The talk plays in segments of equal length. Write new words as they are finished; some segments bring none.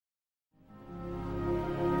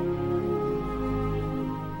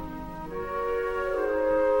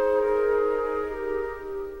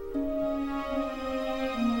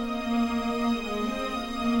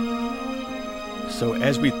So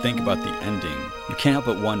as we think about the ending, you can't help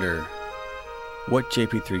but wonder what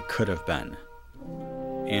JP3 could have been.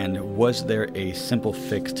 And was there a simple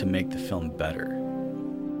fix to make the film better?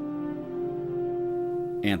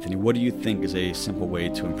 Anthony, what do you think is a simple way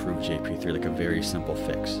to improve JP3, like a very simple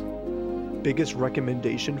fix? Biggest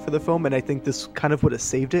recommendation for the film, and I think this kind of would have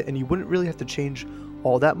saved it, and you wouldn't really have to change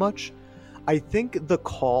all that much. I think the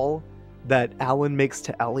call that Alan makes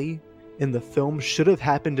to Ellie in the film should have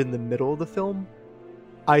happened in the middle of the film.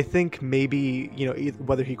 I think maybe,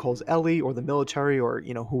 whether he calls Ellie or the military or,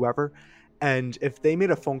 whoever, and if they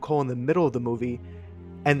made a phone call in the middle of the movie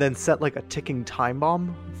and then set like a ticking time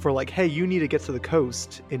bomb for like, hey, you need to get to the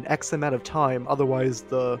coast in X amount of time, otherwise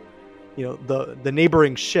the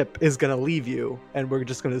neighboring ship is going to leave you and we're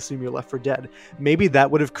just going to assume you're left for dead. Maybe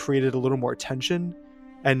that would have created a little more tension.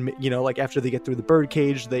 And, like after they get through the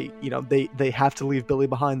birdcage, they have to leave Billy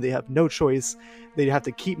behind. They have no choice. They have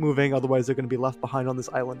to keep moving. Otherwise, they're going to be left behind on this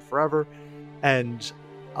island forever. And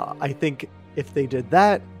I think if they did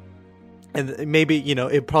that, and maybe,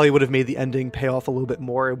 it probably would have made the ending pay off a little bit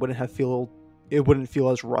more. It wouldn't feel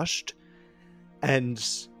as rushed. And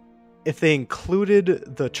if they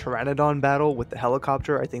included the Pteranodon battle with the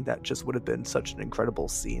helicopter, I think that just would have been such an incredible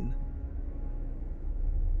scene.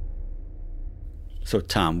 So,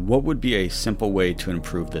 Tom, what would be a simple way to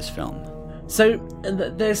improve this film? So,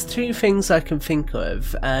 there's two things I can think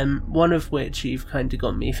of, one of which you've kind of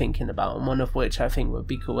got me thinking about, and one of which I think would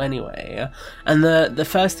be cool anyway. And the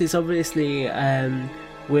first is obviously,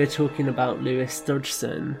 we're talking about Lewis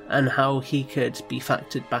Dodgson, and how he could be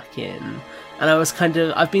factored back in. And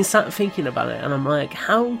I've been sat thinking about it, and I'm like,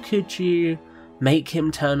 how could you make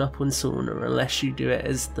him turn up on Sorna unless you do it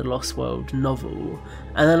as the Lost World novel?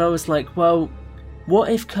 And then I was like, well,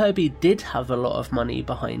 what if Kirby did have a lot of money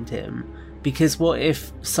behind him? Because what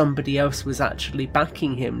if somebody else was actually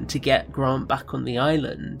backing him to get Grant back on the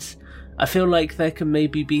island? I feel like there could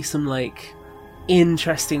maybe be some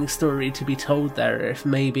interesting story to be told there if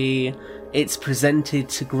maybe it's presented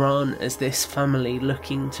to Grant as this family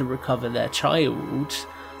looking to recover their child.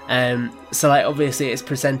 So obviously it's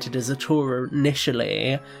presented as a tour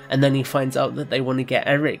initially, and then he finds out that they want to get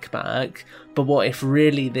Eric back, but what if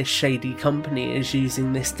really this shady company is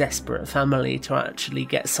using this desperate family to actually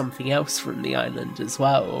get something else from the island as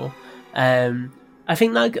well? I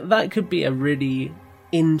think that could be a really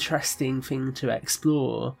interesting thing to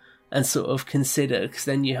explore and sort of consider, because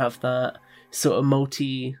then you have that sort of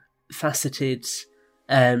multifaceted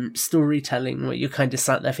storytelling where you're kind of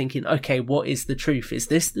sat there thinking, okay, what is the truth? Is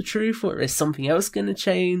this the truth, or is something else going to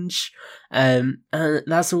change? And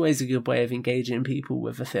that's always a good way of engaging people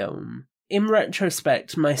with a film. In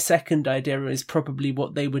retrospect, my second idea is probably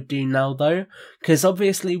what they would do now, though, because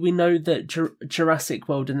obviously we know that Jurassic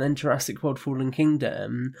World and then Jurassic World Fallen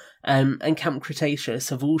Kingdom and Camp Cretaceous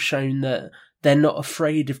have all shown that they're not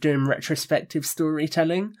afraid of doing retrospective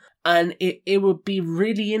storytelling, and it would be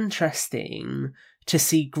really interesting to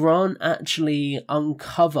see Grant actually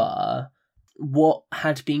uncover what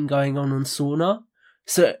had been going on Sorna.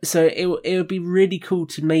 So it would be really cool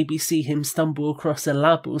to maybe see him stumble across a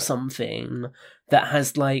lab or something that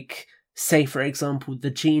has, say for example,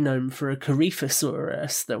 the genome for a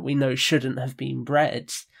Coryphosaurus that we know shouldn't have been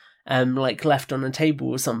bred, left on a table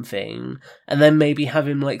or something, and then maybe have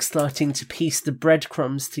him starting to piece the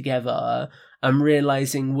breadcrumbs together and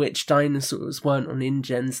realising which dinosaurs weren't on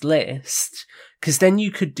InGen's list, because then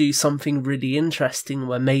you could do something really interesting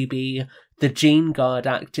where maybe the Gene Guard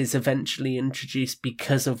Act is eventually introduced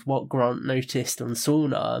because of what Grant noticed on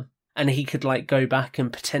Sorna, and he could go back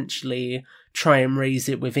and potentially try and raise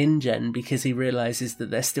it with InGen because he realises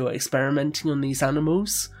that they're still experimenting on these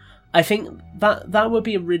animals. I think that would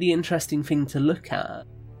be a really interesting thing to look at.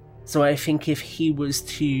 So I think if he was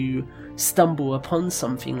to stumble upon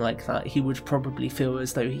something like that, he would probably feel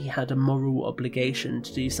as though he had a moral obligation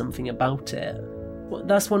to do something about it. Well,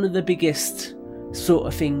 that's one of the biggest sort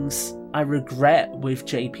of things I regret with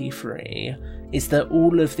JP3, is that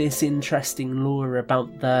all of this interesting lore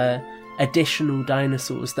about the additional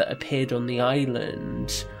dinosaurs that appeared on the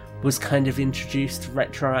island was kind of introduced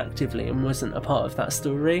retroactively and wasn't a part of that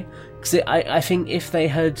story. Because I think if they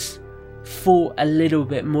had thought a little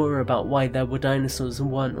bit more about why there were dinosaurs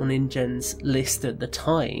and weren't on InGen's list at the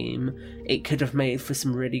time, it could have made for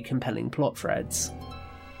some really compelling plot threads.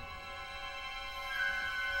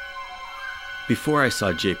 Before I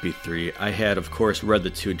saw JP3, I had, of course, read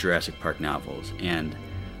the 2 Jurassic Park novels, and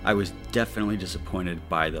I was definitely disappointed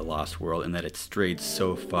by The Lost World in that it strayed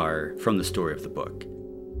so far from the story of the book.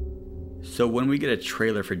 So when we get a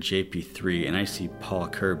trailer for JP3 and I see Paul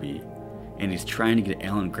Kirby, and he's trying to get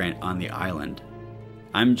Alan Grant on the island,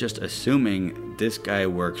 I'm just assuming this guy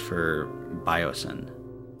worked for Biosyn.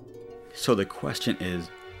 So the question is,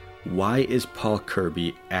 why is Paul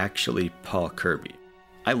Kirby actually Paul Kirby?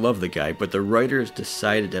 I love the guy, but the writers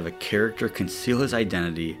decided to have a character conceal his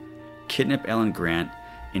identity, kidnap Alan Grant,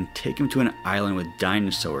 and take him to an island with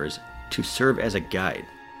dinosaurs to serve as a guide.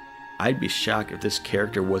 I'd be shocked if this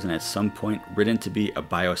character wasn't at some point written to be a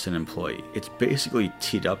Biosyn employee. It's basically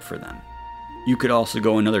teed up for them. You could also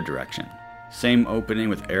go another direction. Same opening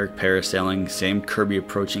with Eric parasailing, same Kirby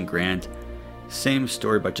approaching Grant, same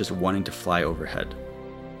story but just wanting to fly overhead.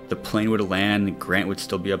 The plane would land, Grant would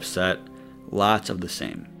still be upset, lots of the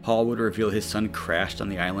same. Paul would reveal his son crashed on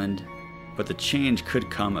the island, but the change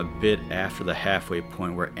could come a bit after the halfway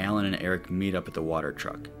point where Alan and Eric meet up at the water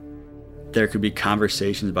truck. There could be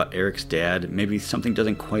conversations about Eric's dad, maybe something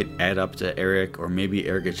doesn't quite add up to Eric, or maybe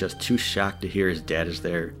Eric is just too shocked to hear his dad is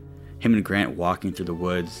there. Him and Grant walking through the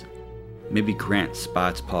woods. Maybe Grant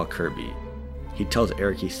spots Paul Kirby. He tells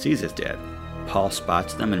Eric he sees his dad. Paul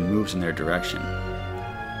spots them and moves in their direction.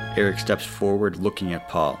 Eric steps forward looking at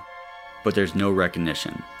Paul, but there's no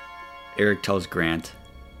recognition. Eric tells Grant,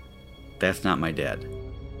 "That's not my dad."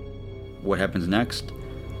 What happens next?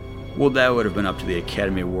 Well, that would have been up to the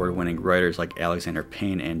Academy Award-winning writers like Alexander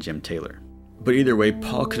Payne and Jim Taylor. But either way,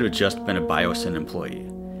 Paul could have just been a Biosyn employee,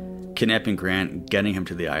 kidnapping Grant and getting him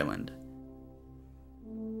to the island.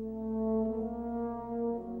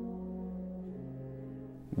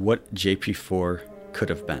 What JP4 could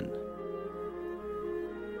have been.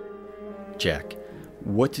 Jack,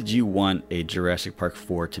 what did you want a Jurassic Park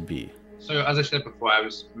 4 to be? So as I said before, I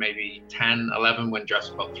was maybe 10, 11 when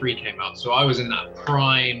Jurassic Park 3 came out. So I was in that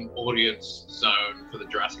prime audience zone for the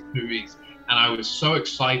Jurassic movies. And I was so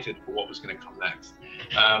excited for what was going to come next.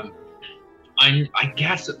 I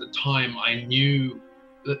guess at the time I knew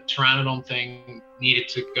that Pteranodon thing needed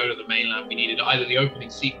to go to the mainland. We needed either the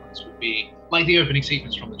opening sequence would be like the opening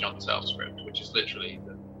sequence from the John Sayles script, which is literally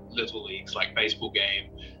the Little Leagues, like baseball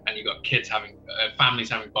game, and you got kids having families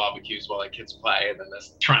having barbecues while their kids play, and then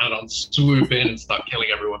there's Pteranodons swoop in and start killing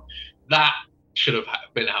everyone. That should have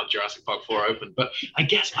been how Jurassic Park 4 opened. But I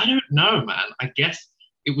guess I don't know, man. I guess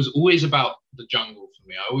it was always about the jungle for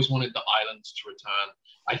me. I always wanted the islands to return.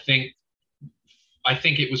 I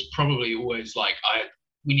think it was probably always like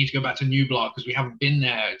we need to go back to Nublar because we haven't been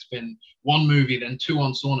there. It's been one movie, then two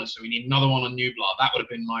on Sauna, so we need another one on Nublar. That would have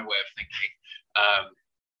been my way of thinking.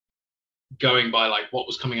 Going by like what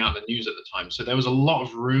was coming out in the news at the time. So there was a lot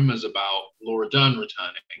of rumors about Laura Dern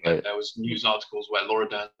returning. Right. And there was news articles where Laura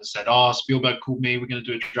Dern said, Spielberg called me, we're going to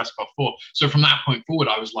do a Jurassic Park 4. So from that point forward,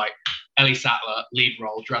 I was like, Ellie Sattler, lead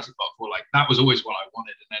role, Jurassic Park 4. Like that was always what I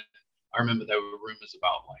wanted. And then I remember there were rumors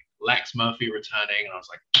about like Lex Murphy returning. And I was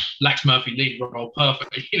like, Lex Murphy, lead role,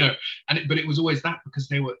 perfect, you know. But it was always that because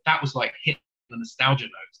that was like hit the nostalgia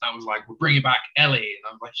notes. That was like, we're bringing back Ellie. And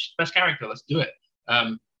I was like, best character, let's do it.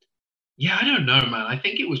 Yeah, I don't know, man. I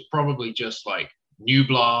think it was probably just like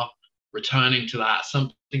Nublar, returning to that,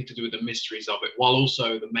 something to do with the mysteries of it, while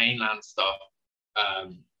also the mainland stuff,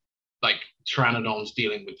 like Pteranodons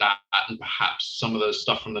dealing with that, and perhaps some of the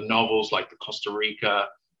stuff from the novels, like the Costa Rica,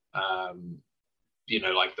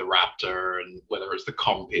 like the raptor, and whether it's the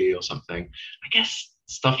Compy or something. I guess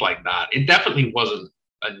stuff like that. It definitely wasn't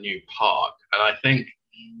a new park, and I think,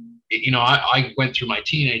 I went through my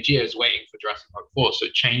teenage years waiting for Jurassic Park 4, so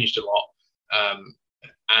it changed a lot.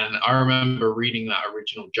 And I remember reading that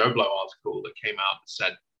original Joe Blow article that came out that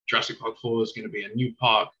said Jurassic Park 4 is going to be a new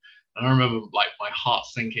park. And I remember like my heart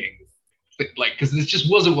sinking, like, because this just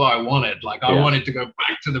wasn't what I wanted. Like, I wanted to go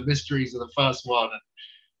back to the mysteries of the first one. And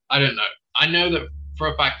I don't know. I know that for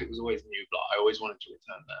a fact it was always Nublar. I always wanted to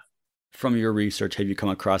return there. From your research, have you come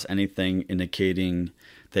across anything indicating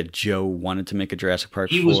that Joe wanted to make a Jurassic Park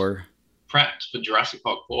 4? He was prepped for Jurassic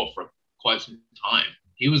Park 4 for quite some time.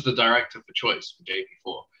 He was the director for choice for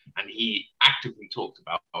JP4, and he actively talked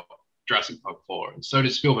about Jurassic Park 4. And so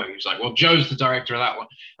did Spielberg. He was like, well, Joe's the director of that one.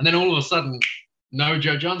 And then all of a sudden, no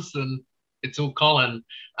Joe Johnston, it's all Colin.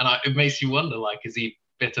 And it makes you wonder, like, is he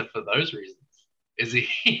bitter for those reasons?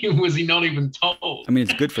 Was he not even told? I mean,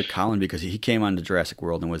 it's good for Colin because he came onto Jurassic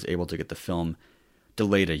World and was able to get the film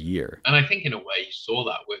delayed a year. And I think in a way you saw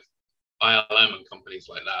that with ILM and companies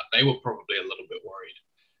like that. They were probably a little bit worried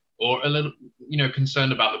or a little,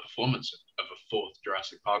 concerned about the performance of a fourth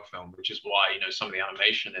Jurassic Park film, which is why, some of the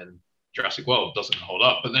animation in Jurassic World doesn't hold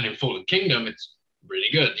up. But then in Fallen Kingdom, it's really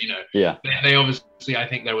good, Yeah. They obviously, I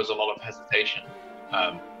think there was a lot of hesitation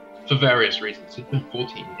for various reasons. It's been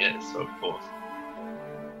 14 years, so of course.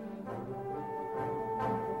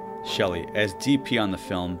 Shelley, as DP on the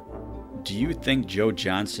film, Do you think Joe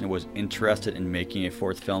Johnston was interested in making a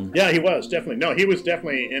fourth film? Yeah, he was, definitely. No, he was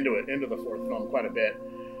definitely into the fourth film quite a bit.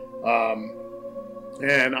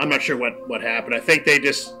 And I'm not sure what happened. I think they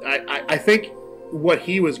just... I think what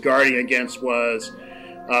he was guarding against was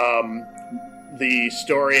the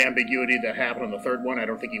story ambiguity that happened on the third one. I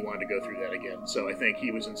don't think he wanted to go through that again. So I think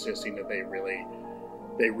he was insisting that they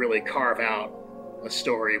really carve out a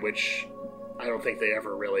story, which I don't think they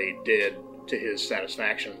ever really did to his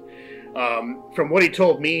satisfaction. From what he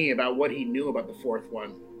told me about what he knew about the fourth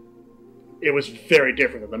one, it was very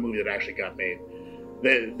different than the movie that actually got made.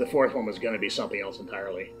 The fourth one was going to be something else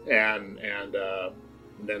entirely, and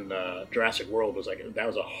then Jurassic World was that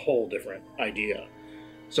was a whole different idea.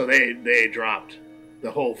 So they dropped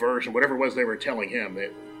the whole version, whatever it was they were telling him.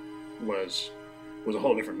 It was a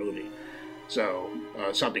whole different movie. So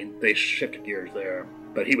something they shifted gears there.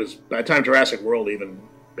 But he was, by the time Jurassic World even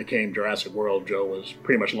became Jurassic World, Joe was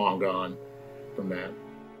pretty much long gone from that.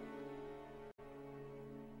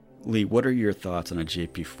 Lee, what are your thoughts on a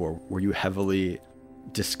JP4? Were you heavily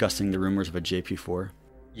discussing the rumors of a JP4?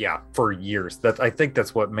 Yeah, for years. I think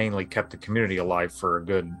that's what mainly kept the community alive for a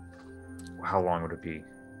good, how long would it be?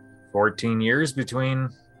 14 years between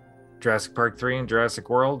Jurassic Park 3 and Jurassic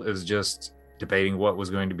World, is just debating what was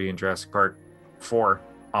going to be in Jurassic Park 4.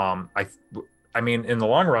 I mean, in the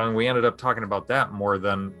long run, we ended up talking about that more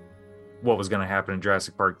than what was going to happen in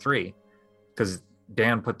Jurassic Park 3, because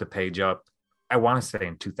Dan put the page up, I want to say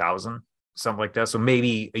in 2000, something like that. So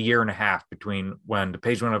maybe a year and a half between when the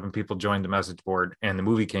page went up and people joined the message board and the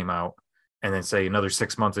movie came out, and then say another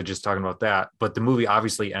 6 months of just talking about that. But the movie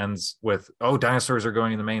obviously ends with, oh, dinosaurs are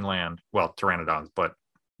going to the mainland. Well, pteranodons, but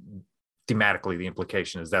thematically the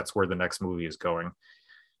implication is that's where the next movie is going.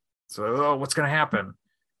 So, oh, what's going to happen?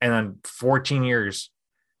 And then 14 years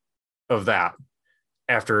of that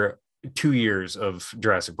after 2 years of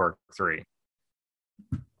Jurassic Park 3.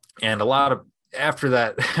 And a lot of, after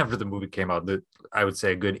that, after the movie came out, I would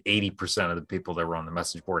say a good 80% of the people that were on the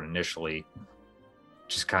message board initially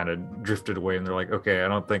just kind of drifted away, and they're like, okay, I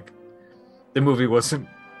don't think the movie wasn't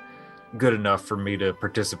good enough for me to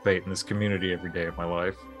participate in this community every day of my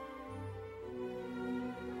life.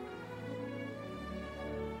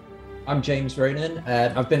 I'm James Ronan.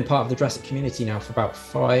 I've been part of the Jurassic community now for about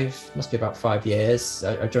 5 years.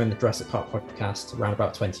 I joined the Jurassic Park podcast around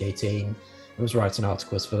about 2018. I was writing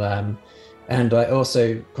articles for them. And I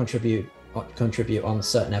also contribute on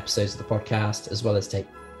certain episodes of the podcast, as well as take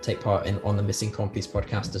part on the Missing Compies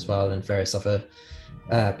podcast as well, and various other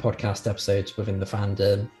podcast episodes within the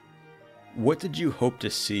fandom. What did you hope to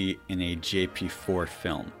see in a JP4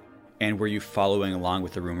 film? And were you following along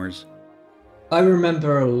with the rumors? I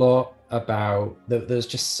remember a lot about there's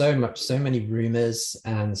just so many rumors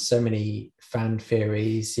and so many fan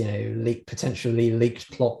theories, potentially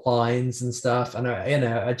leaked plot lines and stuff. And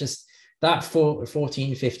I just, that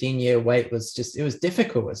 14, 15 year wait was just, it was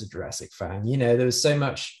difficult as a Jurassic fan. There was so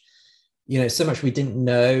much we didn't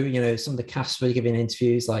know. Some of the cast were giving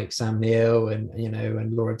interviews, like Sam Neill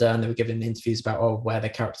and Laura Dern. They were giving interviews about where their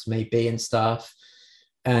characters may be and stuff.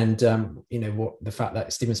 And what the fact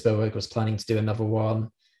that Steven Spielberg was planning to do another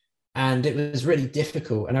one, and it was really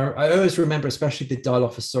difficult. And I always remember, especially the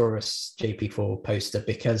Dilophosaurus JP4 poster,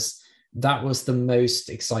 because that was the most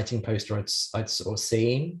exciting poster I'd sort of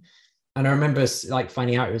seen. And I remember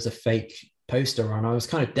finding out it was a fake poster, and I was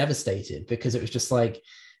kind of devastated, because it was just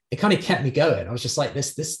it kind of kept me going. I was just like,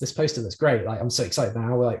 this poster looks great. I'm so excited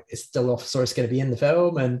now. Is Dilophosaurus going to be in the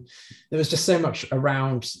film? And there was just so much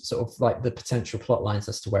around sort of the potential plot lines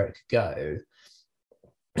as to where it could go.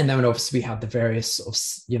 And then obviously we had the various sort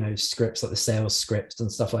of, scripts, like the sales script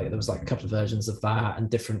and stuff like that. There was a couple of versions of that, and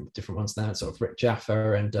different ones there. Sort of Rick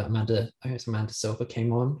Jaffa and Amanda Silver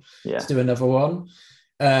came on to do another one.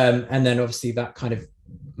 And then obviously that kind of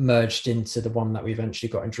merged into the one that we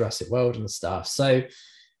eventually got in Jurassic World and stuff. So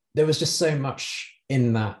there was just so much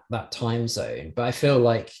in that time zone. But I feel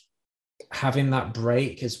like having that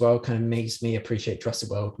break as well kind of makes me appreciate Jurassic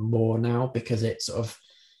World more now, because it sort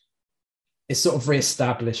of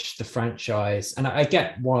reestablished the franchise. And I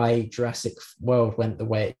get why Jurassic World went the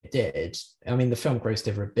way it did. I mean, the film grossed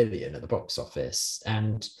over $1 billion at the box office.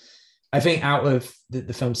 And I think out of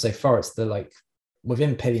the film so far, it's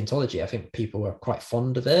within paleontology, I think people are quite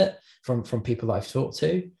fond of it from people that I've talked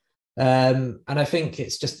to. And I think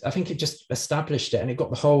it just established it, and it got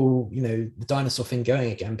the whole, the dinosaur thing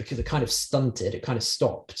going again, because it kind of stunted, it kind of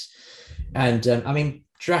stopped. And I mean,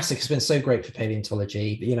 Jurassic has been so great for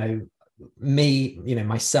paleontology.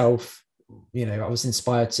 Myself, I was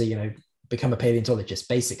inspired to, become a paleontologist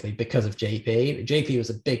basically because of JP. JP was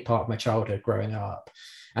a big part of my childhood growing up.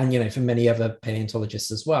 and for many other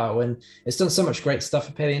paleontologists as well. And it's done so much great stuff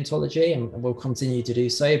for paleontology, and will continue to do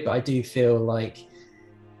so. But I do feel like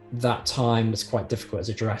that time was quite difficult as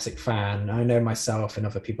a Jurassic fan. I know myself and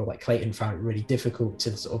other people like Clayton found it really difficult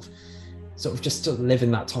to sort of just to live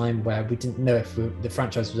in that time where we didn't know if the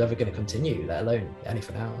franchise was ever going to continue, let alone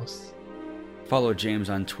anything else. Follow James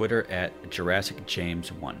on Twitter at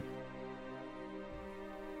JurassicJames1.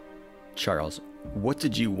 Charles, what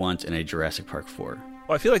did you want in a Jurassic Park 4?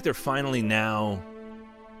 Well, I feel like they're finally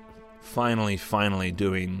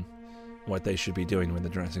doing what they should be doing with the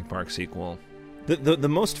Jurassic Park sequel. The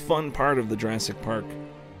most fun part of the Jurassic Park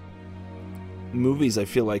movies, I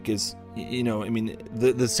feel like, is,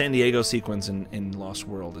 the San Diego sequence in Lost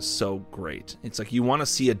World is so great. It's like you want to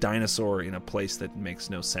see a dinosaur in a place that makes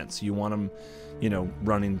no sense. You want them,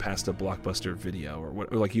 running past a Blockbuster Video or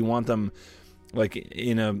like you want them like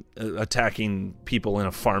attacking people in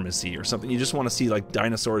a pharmacy or something. You just want to see like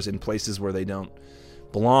dinosaurs in places where they don't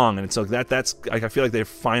belong, and it's like that's like I feel like they're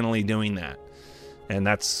finally doing that. And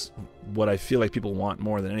that's what I feel like people want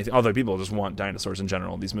more than anything. Other people just want dinosaurs in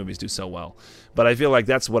general. These movies do so well. But I feel like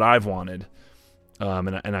that's what I've wanted.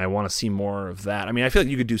 And I want to see more of that. I mean, I feel like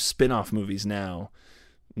you could do spin-off movies now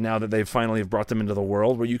that they finally have brought them into the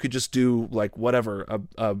world, where you could just do like whatever,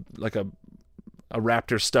 a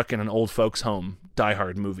raptor stuck in an old folks' home, Die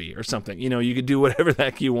Hard movie or something. You could do whatever the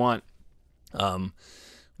heck you want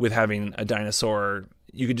with having a dinosaur.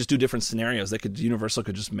 You could just do different scenarios. Universal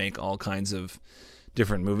could just make all kinds of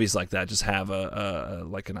different movies like that. Just have a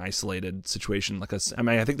like an isolated situation.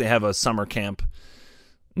 I think they have a summer camp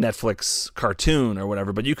Netflix cartoon or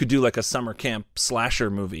whatever, but you could do like a summer camp slasher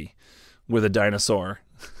movie with a dinosaur,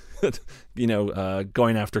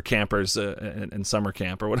 going after campers in summer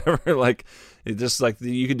camp or whatever. Like, it just like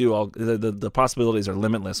you could do all the possibilities are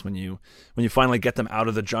limitless when you finally get them out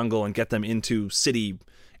of the jungle and get them into city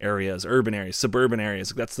areas, urban areas, suburban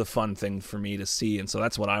areas. That's the fun thing for me to see, and so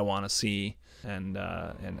that's what I want to see. And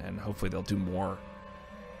hopefully they'll do more.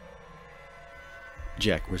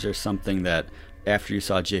 Jack, was there something that after you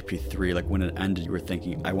saw JP3, like when it ended, you were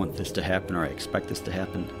thinking, I want this to happen, or I expect this to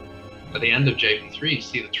happen? At the end of JP3, you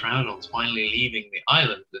see the Pteranodons finally leaving the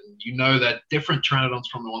island, and they're different Pteranodons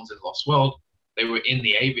from the ones in Lost World. They were in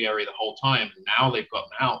the aviary the whole time, and now they've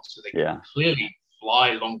gotten out, so they can clearly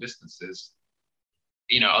fly long distances,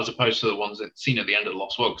 as opposed to the ones that seen at the end of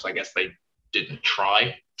Lost World, because I guess they didn't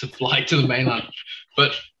try to fly to the mainland.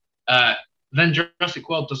 But then Jurassic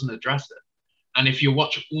World doesn't address it. And if you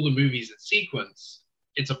watch all the movies in sequence,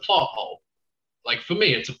 it's a plot hole. Like, for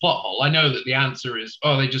me, it's a plot hole. I know that the answer is,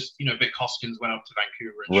 they just, Vic Hoskins went up to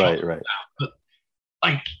Vancouver and shot them down. But,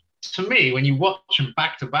 like, to me, when you watch them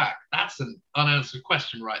back to back, that's an unanswered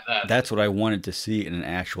question right there. That's what I wanted to see in an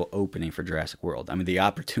actual opening for Jurassic World. I mean, the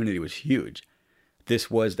opportunity was huge. This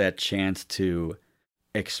was that chance to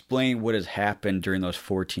explain what has happened during those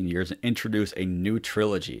 14 years and introduce a new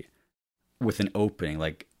trilogy with an opening,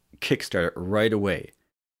 like kickstart right away.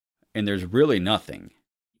 And there's really nothing.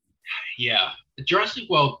 Yeah. Jurassic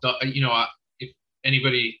World, if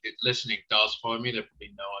anybody listening does follow me, they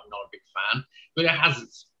probably know I'm not a big fan, but it has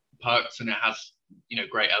its perks and it has,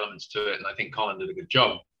 great elements to it. And I think Colin did a good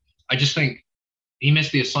job. I just think he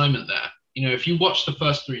missed the assignment there. If you watch the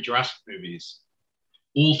first 3 Jurassic movies,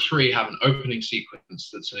 all 3 have an opening sequence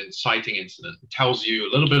that's an inciting incident. It tells you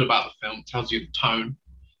a little bit about the film, it tells you the tone,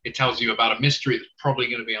 it tells you about a mystery that's probably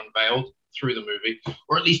going to be unveiled through the movie,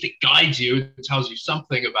 or at least it guides you, it tells you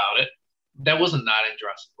something about it. There wasn't that in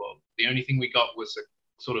Jurassic World. The only thing we got was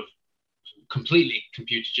a sort of completely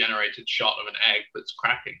computer-generated shot of an egg that's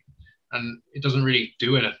cracking, and it doesn't really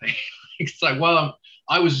do anything. It's like, well,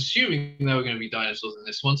 I was assuming there were going to be dinosaurs in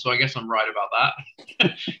this one, so I guess I'm right about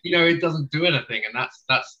that. It doesn't do anything, and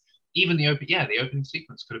that's even the opening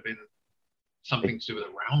sequence could have been something to do with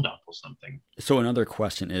a roundup or something. So another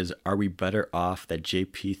question is, are we better off that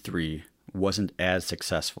JP3 wasn't as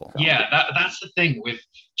successful? Yeah, that's the thing with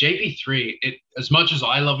JP3. As much as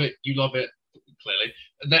I love it, you love it,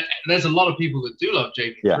 clearly. There's a lot of people that do love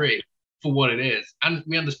JP3 for what it is, and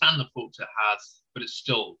we understand the faults it has, but it's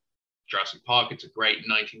still Jurassic Park. It's a great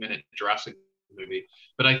 90-minute Jurassic movie.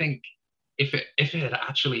 But I think if it had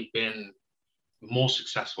actually been more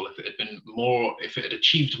successful, if it had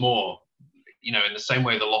achieved more, in the same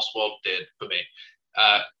way the Lost World did for me,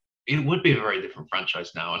 it would be a very different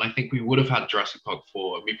franchise now. And I think we would have had Jurassic Park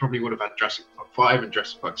 4, and we probably would have had Jurassic Park 5 and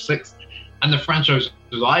Jurassic Park 6. And the franchise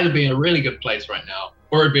would either be in a really good place right now,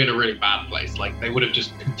 or it'd be in a really bad place. Like, they would have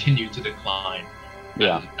just continued to decline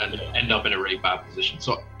and end up in a really bad position.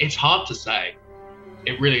 So it's hard to say.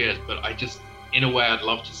 It really is. But in a way, I'd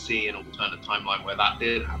love to see an alternate timeline where that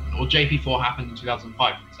did happen. Or JP4 happened in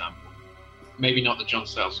 2005, for example. Maybe not the John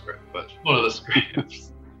Sayles script, but one of the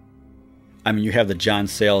scripts. I mean, you have the John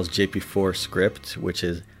Sayles JP4 script, which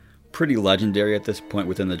is pretty legendary at this point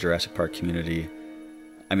within the Jurassic Park community.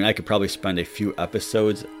 I mean, I could probably spend a few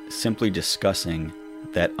episodes simply discussing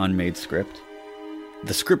that unmade script.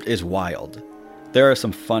 The script is wild. There are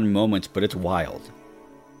some fun moments, but it's wild.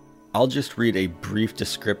 I'll just read a brief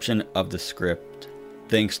description of the script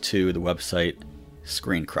thanks to the website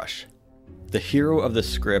Screen Crush. The hero of the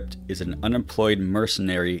script is an unemployed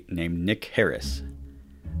mercenary named Nick Harris.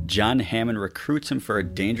 John Hammond recruits him for a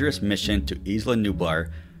dangerous mission to Isla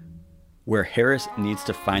Nublar, where Harris needs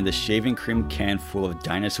to find the shaving cream can full of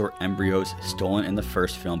dinosaur embryos stolen in the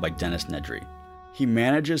first film by Dennis Nedry. He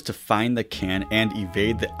manages to find the can and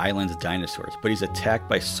evade the island's dinosaurs, but he's attacked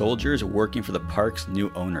by soldiers working for the park's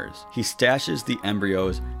new owners. He stashes the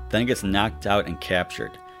embryos, then gets knocked out and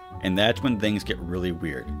captured, and that's when things get really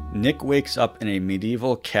weird. Nick wakes up in a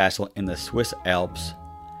medieval castle in the Swiss Alps,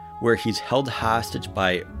 where he's held hostage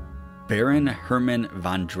by Baron Hermann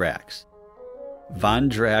von Drax. Von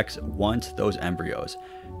Drax wants those embryos,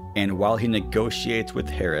 and while he negotiates with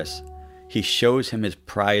Harris, he shows him his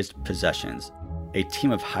prized possessions, a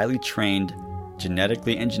team of highly trained,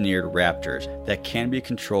 genetically engineered raptors that can be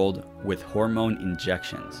controlled with hormone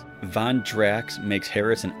injections. Von Drax makes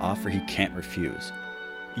Harris an offer he can't refuse.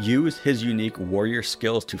 Use his unique warrior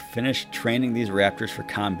skills to finish training these raptors for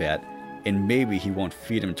combat, and maybe he won't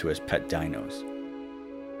feed them to his pet dinos.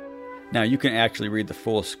 Now, you can actually read the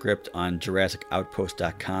full script on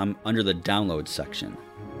JurassicOutpost.com under the download section,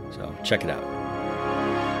 so check it out.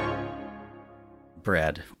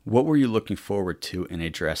 Brad, what were you looking forward to in a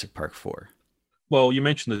Jurassic Park 4? Well, you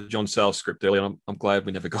mentioned the John Sayles script earlier, and I'm glad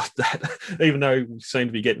we never got that, even though we seem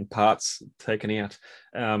to be getting parts taken out.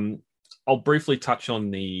 I'll briefly touch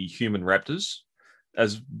on the human raptors.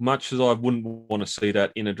 As much as I wouldn't want to see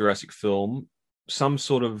that in a Jurassic film, some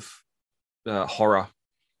sort of horror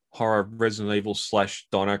Resident Evil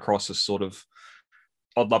 / Dino Crisis sort of,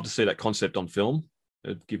 I'd love to see that concept on film.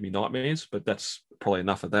 It'd give me nightmares, but that's probably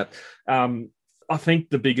enough of that. I think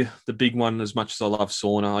the big one, as much as I love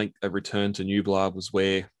Sauna, I think a return to Nublar was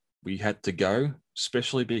where we had to go,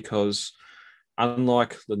 especially because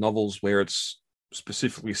unlike the novels where it's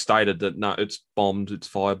specifically stated that no, it's bombed, it's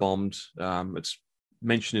firebombed, it's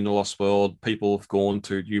mentioned in The Lost World, people have gone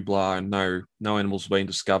to Nublar and no animals have been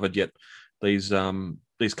discovered yet. These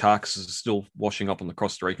carcasses are still washing up on the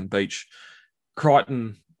Costa Rican beach.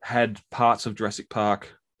 Crichton had parts of Jurassic Park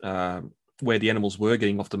where the animals were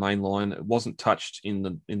getting off the main line. It wasn't touched in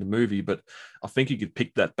the movie, but I think you could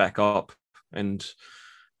pick that back up. And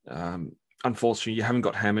unfortunately, you haven't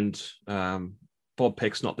got Hammond. Bob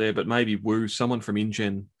Peck's not there, but maybe Wu, someone from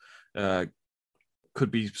InGen, could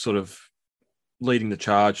be sort of leading the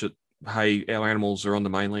charge that, hey, our animals are on the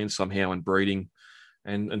mainland somehow and breeding,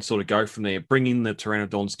 and sort of go from there. Bring in the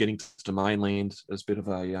pteranodons getting to the mainland as a bit of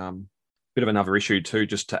another issue too,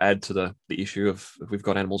 just to add to the issue of if we've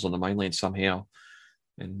got animals on the mainland somehow.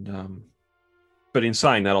 And but in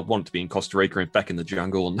saying that, I'd want it to be in Costa Rica and back in the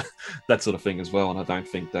jungle and that sort of thing as well. And I don't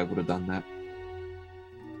think they would have done that.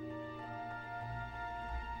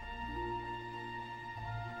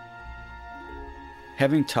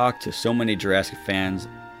 Having talked to so many Jurassic fans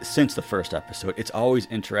since the first episode, it's always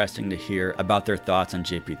interesting to hear about their thoughts on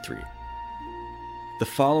JP3. The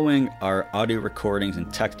following are audio recordings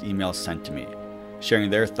and text emails sent to me, sharing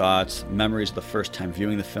their thoughts, memories of the first time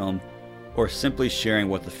viewing the film, or simply sharing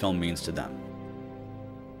what the film means to them.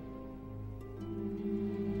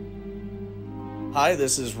 Hi,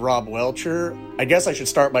 this is Rob Welcher. I guess I should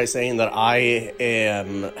start by saying that I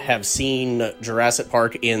have seen Jurassic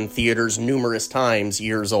Park in theaters numerous times,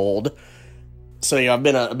 years old. So yeah, I've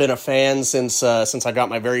been a fan since I got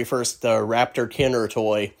my very first Raptor Kenner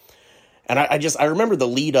toy. And I remember the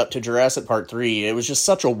lead up to Jurassic Park 3. It was just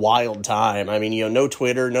such a wild time. I mean, no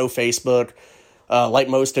Twitter, no Facebook. Like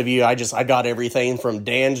most of you, I got everything from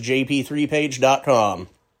dansjp3page.com.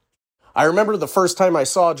 I remember the first time I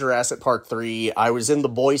saw Jurassic Park 3, I was in the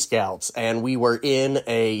Boy Scouts, and we were in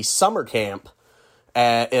a summer camp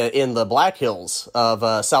in the Black Hills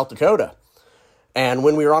of South Dakota. And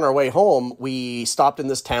when we were on our way home, we stopped in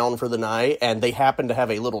this town for the night, and they happened to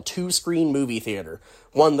have a little 2-screen movie theater,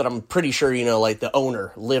 one that I'm pretty sure, like the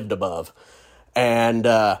owner lived above. And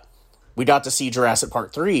we got to see Jurassic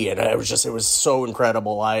Park 3, and it was so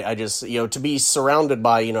incredible. I just, to be surrounded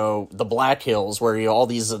by, the Black Hills where all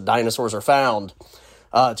these dinosaurs are found,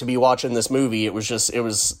 to be watching this movie, it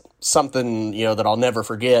was something, that I'll never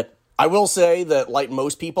forget. I will say that, like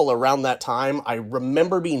most people around that time, I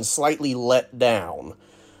remember being slightly let down.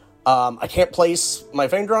 I can't place my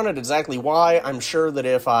finger on it exactly why. I'm sure that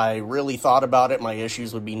if I really thought about it, my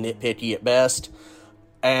issues would be nitpicky at best.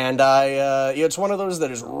 And it's one of those that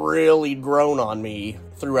has really grown on me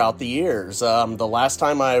throughout the years. The last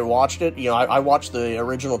time I watched it, I watched the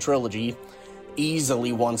original trilogy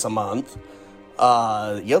easily once a month.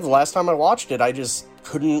 The last time I watched it, I just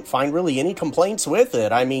couldn't find really any complaints with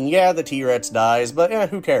it. I mean, yeah, the T-Rex dies, but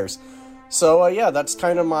who cares? So, that's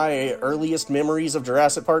kind of my earliest memories of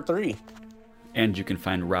Jurassic Park 3. And you can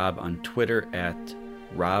find Rob on Twitter at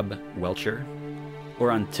Rob Welcher or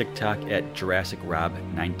on TikTok at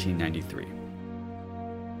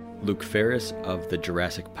JurassicRob1993. Luke Ferris of the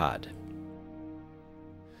Jurassic Pod.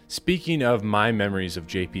 Speaking of my memories of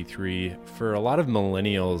JP3, for a lot of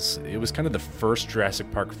millennials, it was kind of the first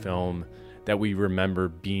Jurassic Park film that we remember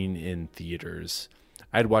being in theaters.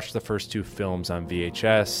 I'd watched the first two films on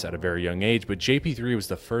VHS at a very young age, but JP3 was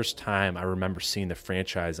the first time I remember seeing the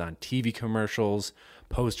franchise on TV commercials,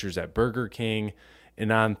 posters at Burger King,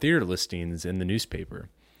 and on theater listings in the newspaper.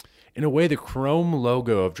 In a way, the chrome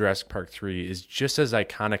logo of Jurassic Park 3 is just as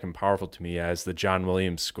iconic and powerful to me as the John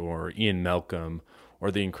Williams score, Ian Malcolm, or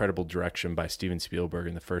the incredible direction by Steven Spielberg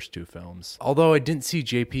in the first two films. Although I didn't see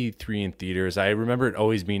JP3 in theaters, I remember it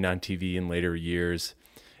always being on TV in later years.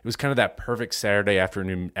 It was kind of that perfect Saturday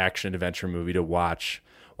afternoon action-adventure movie to watch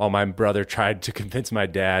while my brother tried to convince my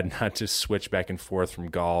dad not to switch back and forth from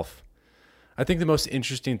golf. I think the most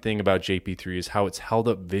interesting thing about JP3 is how it's held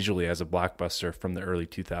up visually as a blockbuster from the early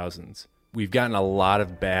 2000s. We've gotten a lot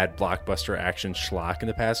of bad blockbuster action schlock in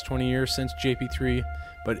the past 20 years since JP3,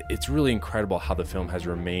 but it's really incredible how the film has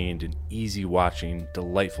remained an easy-watching,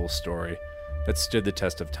 delightful story that stood the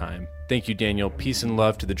test of time. Thank you, Daniel. Peace and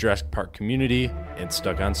love to the Jurassic Park community and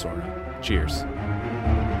Stuck on Sorna. Cheers.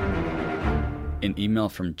 An email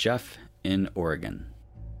from Jeff in Oregon.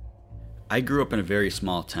 I grew up in a very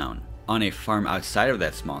small town, on a farm outside of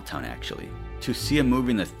that small town actually. To see a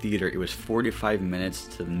movie in the theater, it was 45 minutes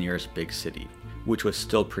to the nearest big city, which was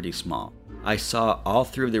still pretty small. I saw all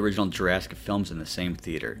three of the original Jurassic films in the same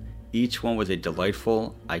theater. Each one was a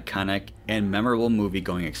delightful, iconic, and memorable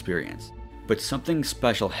movie-going experience. But something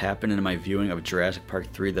special happened in my viewing of Jurassic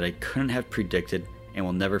Park 3 that I couldn't have predicted and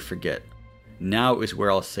will never forget. Now is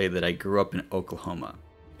where I'll say that I grew up in Oklahoma.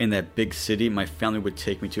 In that big city my family would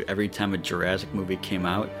take me to every time a Jurassic movie came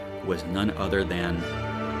out was none other than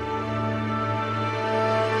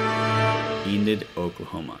Enid,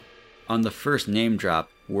 Oklahoma. On the first name drop,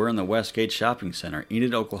 we're in the Westgate Shopping Center,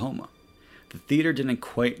 Enid, Oklahoma. The theater didn't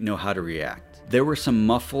quite know how to react. There were some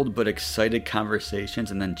muffled but excited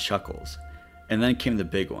conversations and then chuckles. And then came the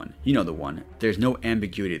big one. You know the one. There's no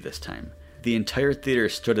ambiguity this time. The entire theater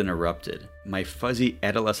stood and erupted. My fuzzy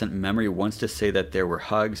adolescent memory wants to say that there were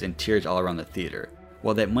hugs and tears all around the theater.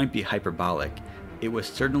 While that might be hyperbolic, it was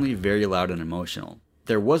certainly very loud and emotional.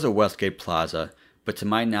 There was a Westgate Plaza, but to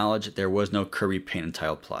my knowledge, there was no Kirby Paint and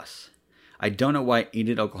Tile Plus. I don't know why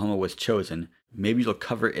Enid, Oklahoma was chosen. Maybe you'll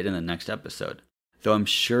cover it in the next episode. Though I'm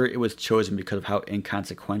sure it was chosen because of how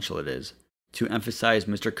inconsequential it is, to emphasize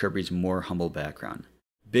Mr. Kirby's more humble background.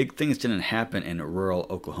 Big things didn't happen in rural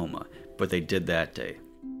Oklahoma, but they did that day.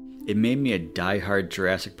 It made me a die-hard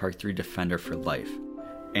Jurassic Park 3 defender for life,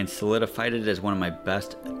 and solidified it as one of my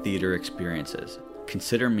best theater experiences.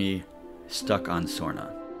 Consider me stuck on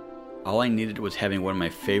Sorna. All I needed was having one of my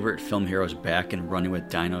favorite film heroes back and running with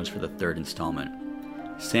dinos for the third installment.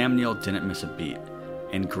 Sam Neill didn't miss a beat,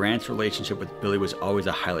 and Grant's relationship with Billy was always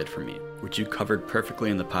a highlight for me, which you covered perfectly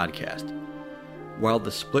in the podcast. While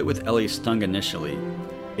the split with Ellie stung initially,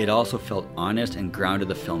 it also felt honest and grounded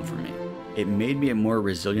the film for me. It made me a more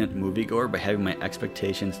resilient moviegoer by having my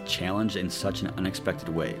expectations challenged in such an unexpected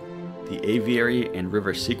way. The aviary and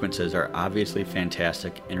river sequences are obviously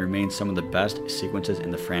fantastic and remain some of the best sequences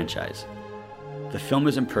in the franchise. The film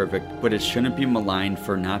isn't perfect, but it shouldn't be maligned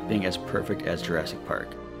for not being as perfect as Jurassic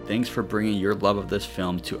Park. Thanks for bringing your love of this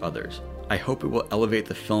film to others. I hope it will elevate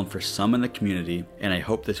the film for some in the community, and I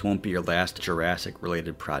hope this won't be your last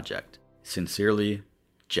Jurassic-related project. Sincerely,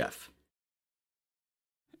 Jeff.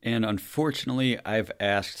 And unfortunately, I've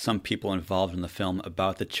asked some people involved in the film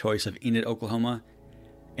about the choice of Enid, Oklahoma,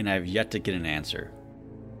 and I have yet to get an answer.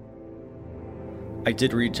 I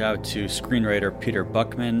did reach out to screenwriter Peter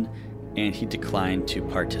Buckman, and he declined to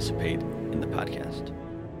participate in the podcast.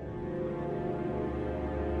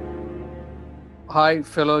 Hi,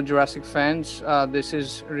 fellow Jurassic fans. This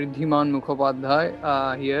is Riddhiman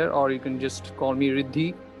Mukhopadhyay here, or you can just call me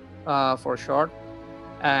Riddhi for short.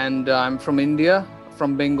 And I'm from India,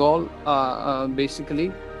 from Bengal,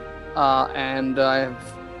 basically. And I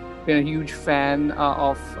have been a huge fan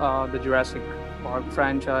of the Jurassic Park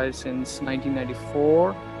franchise since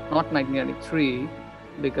 1994, not 1993,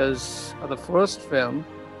 because the first film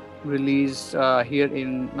released here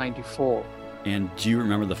in 94. And do you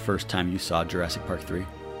remember the first time you saw Jurassic Park 3?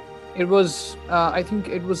 It was, I think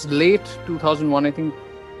it was late 2001. I think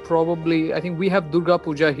we have Durga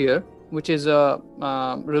Puja here, which is a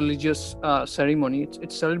religious ceremony.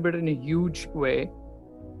 It's celebrated in a huge way.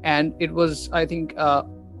 And it was, I think,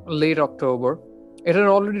 late October. It had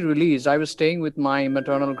already released. I was staying with my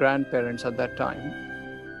maternal grandparents at that time.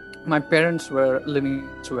 My parents were living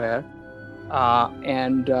elsewhere.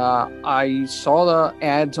 And I saw the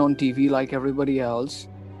ads on TV like everybody else,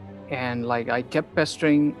 and like I kept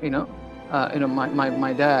pestering,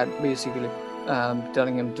 my dad, basically,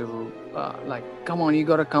 telling him to come on, you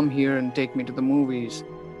gotta come here and take me to the movies.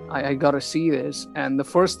 I gotta see this. And the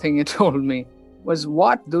first thing he told me was,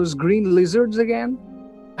 "What? Those green lizards again?"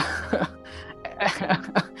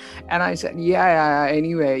 And I said, "Yeah.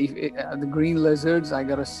 Anyway, the green lizards, I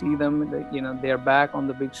gotta see them. They're back on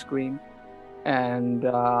the big screen." And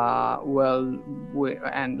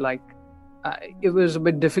it was a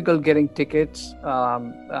bit difficult getting tickets. It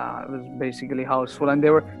was basically houseful, and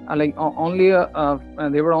there were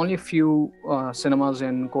only a few cinemas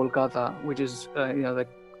in Kolkata, which is the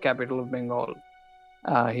capital of Bengal,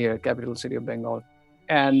 capital city of Bengal,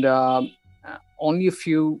 and only a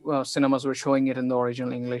few cinemas were showing it in the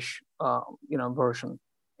original English version.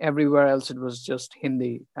 Everywhere else it was just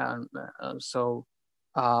Hindi, and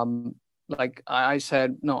I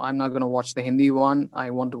said, no, I'm not going to watch the Hindi one.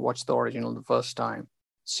 I want to watch the original the first time.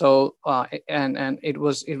 So, and it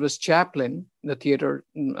was Chaplin, the theater,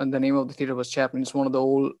 and the name of the theater was Chaplin. It's one of the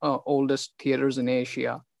oldest theaters in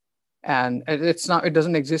Asia. And it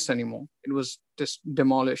doesn't exist anymore. It was just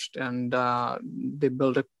demolished, and they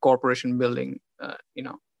built a corporation building,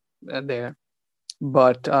 there.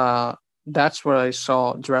 But that's where I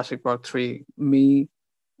saw Jurassic Park 3, me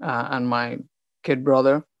and my kid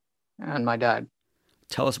brother, and my dad.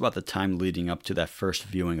 Tell us about the time leading up to that first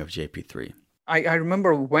viewing of JP3. I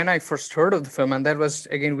remember when I first heard of the film, and that was,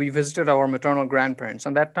 again, we visited our maternal grandparents,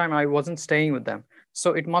 and that time I wasn't staying with them.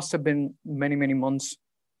 So it must have been many, many months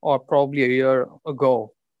or probably a year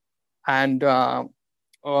ago. And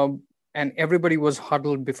everybody was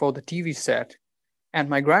huddled before the TV set. And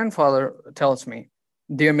my grandfather tells me,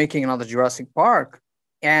 they're making another Jurassic Park,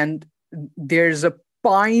 and there's a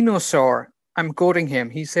Pinosaur. I'm quoting him.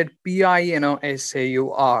 He said, Pinosaur.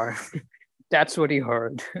 That's what he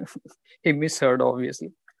heard. He misheard,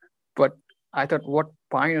 obviously. But I thought, what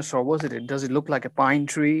Pinosaur was it? Does it look like a pine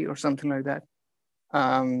tree or something like that?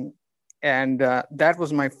 And that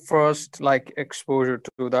was my first exposure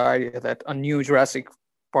to the idea that a new Jurassic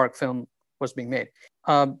Park film was being made.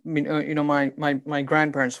 My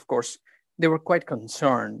grandparents, of course, they were quite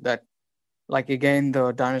concerned that, again,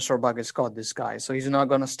 the dinosaur bug has caught this guy. So he's not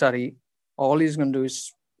going to study. All he's going to do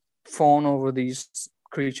is fawn over these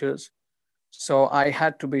creatures. So I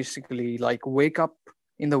had to basically wake up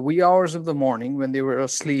in the wee hours of the morning when they were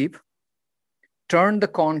asleep, turn the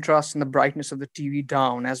contrast and the brightness of the TV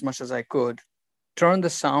down as much as I could, turn the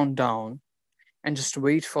sound down, and just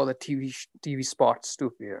wait for the TV spots to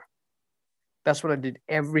appear. That's what I did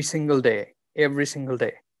every single day.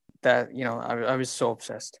 That, I was so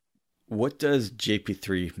obsessed. What does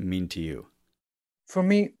JP3 mean to you? For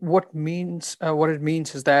me, what it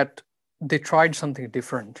means is that they tried something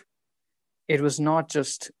different. It was not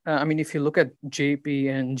just, if you look at JP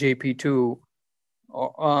and JP2,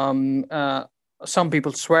 some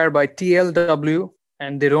people swear by TLW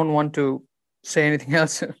and they don't want to say anything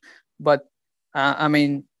else. But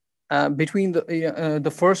between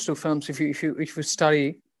the first two films, if you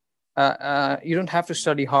study, you don't have to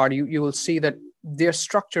study hard. You will see that they're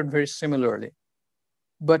structured very similarly.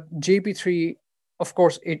 But JP3, of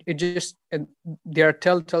course, there are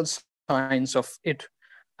telltale signs of it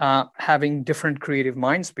having different creative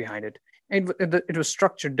minds behind it. It was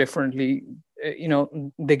structured differently.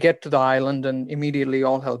 They get to the island and immediately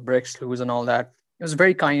all hell breaks loose and all that. It was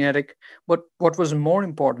very kinetic. But what was more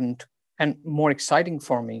important and more exciting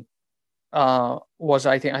for me was,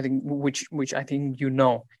 I think, which I think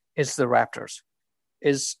is the raptors,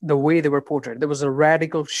 is the way they were portrayed. There was a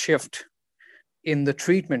radical shift in the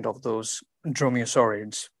treatment of those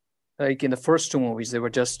dromaeosaurids. In the first two movies, they were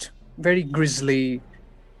just very grisly,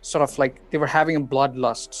 sort of they were having a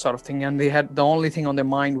bloodlust sort of thing, and they had the only thing on their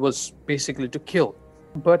mind was basically to kill.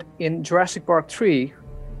 But in Jurassic Park 3,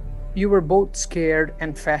 you were both scared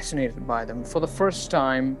and fascinated by them. For the first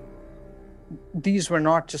time, these were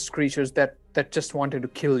not just creatures that just wanted to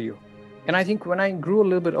kill you. And I think when I grew a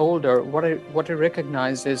little bit older, what I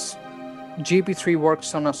recognized is JP3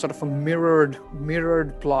 works on a sort of a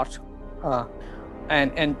mirrored plot,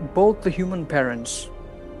 and both the human parents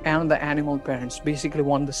and the animal parents basically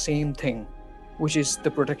want the same thing, which is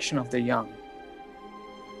the protection of the young.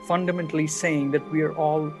 Fundamentally saying that we are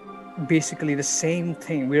all basically the same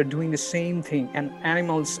thing, we are doing the same thing, and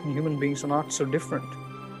animals and human beings are not so different.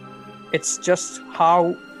 It's just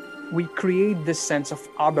how we create this sense of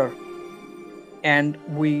other, and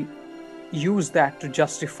we use that to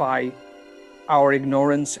justify our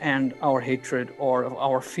ignorance and our hatred or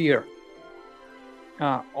our fear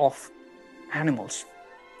of animals.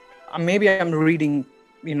 Maybe I'm reading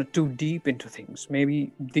too deep into things.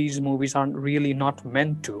 Maybe these movies aren't really not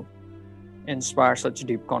meant to inspire such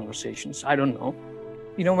deep conversations. I don't know.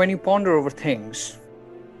 When you ponder over things,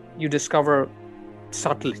 you discover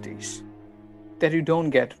subtleties that you don't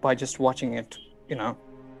get by just watching it,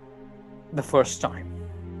 the first time.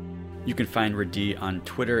 You can find Raed on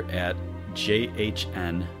Twitter at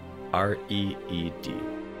JHNREED.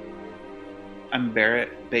 I'm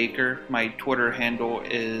Barrett Baker. My Twitter handle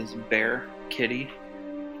is Bear Kitty.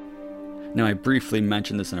 Now, I briefly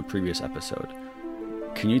mentioned this in a previous episode.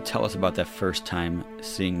 Can you tell us about that first time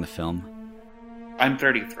seeing the film? I'm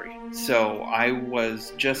 33, so I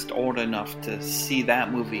was just old enough to see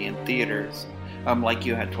that movie in theaters, like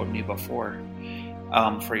you had told me before,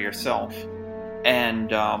 for yourself.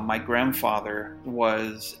 And my grandfather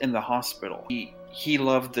was in the hospital. He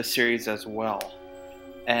loved the series as well.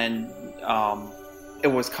 And it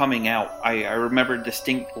was coming out. I remember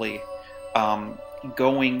distinctly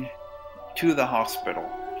going to the hospital,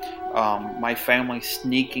 my family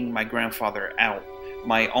sneaking my grandfather out,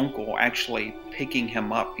 my uncle actually picking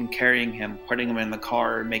him up and carrying him, putting him in the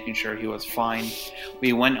car, making sure he was fine.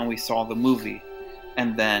 We went and we saw the movie,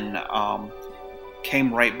 and then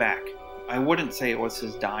came right back. I wouldn't say it was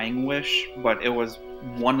his dying wish, but it was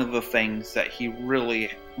one of the things that he really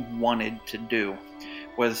wanted to do,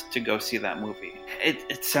 was to go see that movie.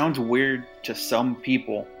 It sounds weird to some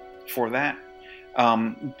people for that,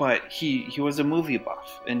 but he was a movie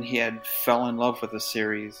buff, and he had fell in love with the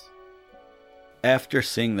series. After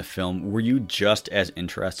seeing the film, were you just as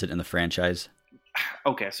interested in the franchise?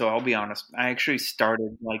 Okay, so I'll be honest. I actually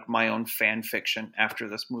started my own fan fiction after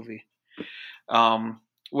this movie,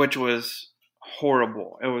 which was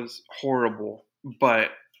horrible. It was horrible, but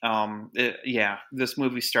this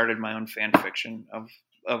movie started my own fan fiction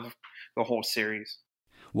of the whole series.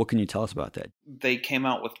 What can you tell us about that? They came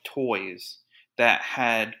out with toys that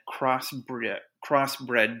had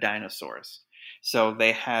crossbred dinosaurs. So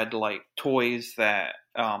they had toys that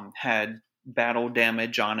had battle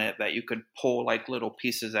damage on it that you could pull little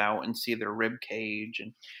pieces out and see their rib cage.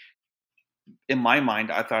 And in my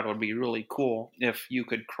mind, I thought it would be really cool if you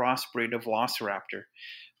could crossbreed a velociraptor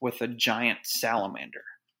with a giant salamander.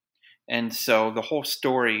 And so the whole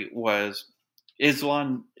story was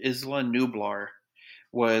Isla Nublar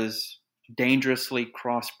was dangerously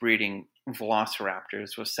crossbreeding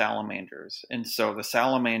velociraptors with salamanders. And so the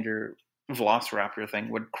salamander velociraptor thing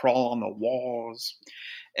would crawl on the walls,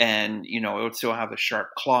 and it would still have the sharp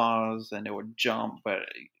claws, and it would jump. But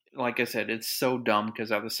like I said, it's so dumb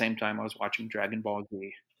because at the same time I was watching Dragon Ball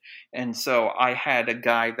Z. And so I had a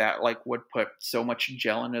guy that would put so much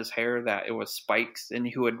gel in his hair that it was spikes, and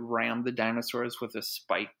he would ram the dinosaurs with his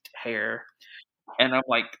spiked hair. And I'm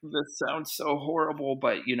like, this sounds so horrible,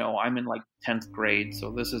 but I'm in 10th grade,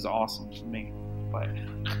 so this is awesome to me. But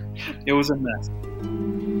it was a mess.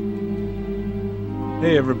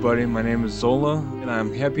 Hey everybody, my name is Zola, and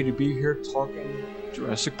I'm happy to be here talking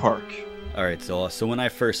Jurassic Park. Alright, Zola, so when I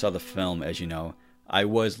first saw the film, as you know, I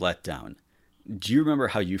was let down. Do you remember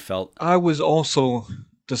how you felt? I was also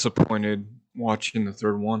disappointed watching the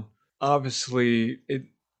third one. Obviously,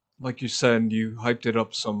 like you said, you hyped it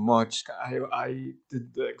up so much. I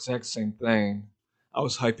did the exact same thing. I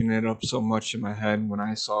was hyping it up so much in my head when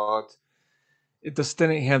I saw it. It just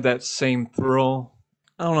didn't have that same thrill.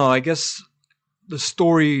 I don't know, I guess the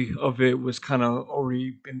story of it was kind of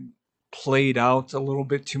already been played out a little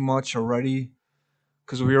bit too much already,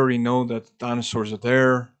 because we already know that the dinosaurs are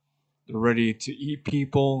there. They're ready to eat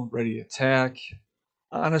people, ready to attack.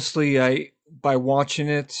 Honestly, by watching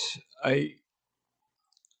it,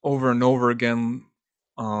 over and over again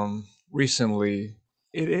recently,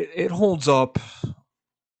 it holds up.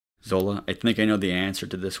 Zola, I think I know the answer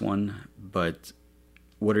to this one, but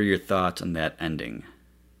what are your thoughts on that ending?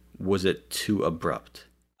 Was it too abrupt?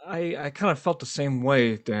 I kind of felt the same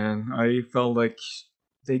way, Dan. I felt like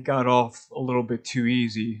they got off a little bit too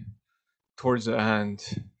easy towards the end.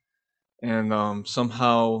 and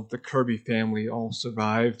somehow the Kirby family all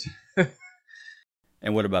survived.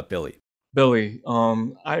 And what about Billy? Billy,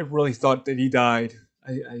 I really thought that he died.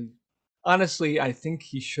 I honestly, I think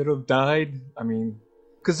he should have died. I mean,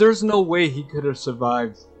 because there's no way he could have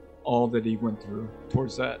survived all that he went through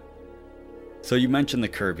towards that. So you mentioned the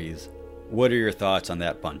Kirbys. What are your thoughts on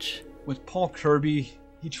that bunch? With Paul Kirby,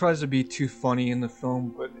 he tries to be too funny in the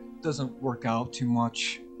film, but it doesn't work out too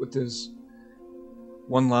much with his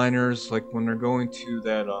one-liners, like when they're going to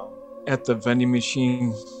that at the vending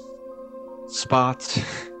machine spot,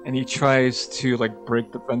 and he tries to like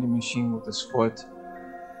break the vending machine with his foot.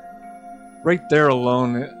 Right there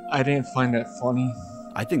alone, I didn't find that funny.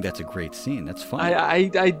 I think that's a great scene. That's funny.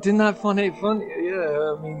 I did not find it funny.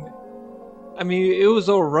 Yeah, I mean, it was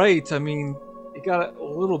all right. I mean, it got a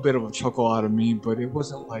little bit of a chuckle out of me, but it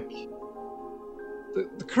wasn't like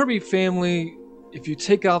the Kirby family. If you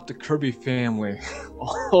take out the Kirby family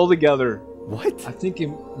altogether, what? I think it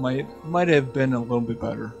might have been a little bit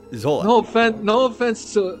better. Zola. No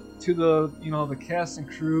offense to the the cast and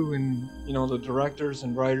crew and the directors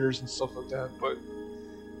and writers and stuff like that, but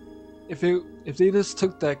if they just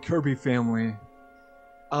took that Kirby family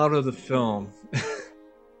out of the film,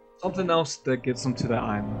 something else that gets them to the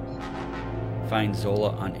island. Find Zola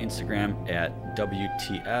on Instagram at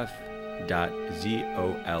WTF.ZOLA.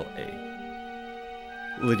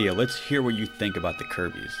 Lydia, let's hear what you think about the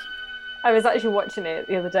Kirbys. I was actually watching it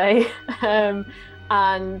the other day,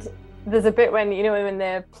 and there's a bit when when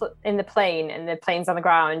they're in the plane and the plane's on the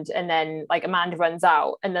ground, and then like Amanda runs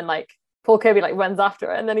out, and then like Paul Kirby like runs after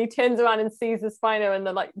her, and then he turns around and sees the Spino, and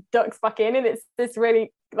then like ducks back in, and it's this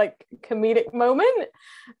really like comedic moment,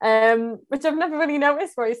 which I've never really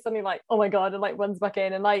noticed, where he's suddenly like, oh my god, and like runs back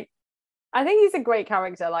in, and like I think he's a great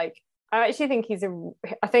character. Like I actually think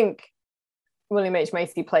I think William H.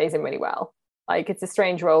 Macy plays him really well. Like it's a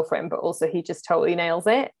strange role for him, but also he just totally nails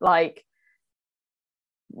it. Like,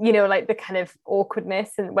 like the kind of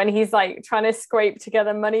awkwardness, and when he's like trying to scrape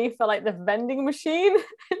together money for like the vending machine,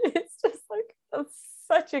 it's just like that's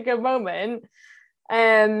such a good moment.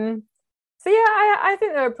 So yeah, I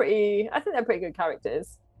think they're pretty good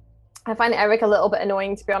characters. I find Eric a little bit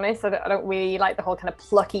annoying, to be honest. I don't really like the whole kind of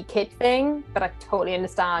plucky kid thing, but I totally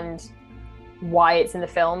understand why it's in the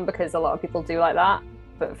film, because a lot of people do like that.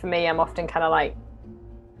 But for me, I'm often kind of like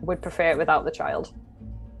would prefer it without the child.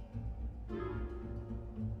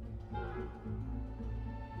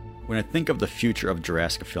 When I think of the future of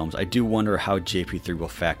Jurassic films, I do wonder how JP3 will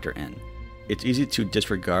factor in. It's easy to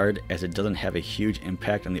disregard as it doesn't have a huge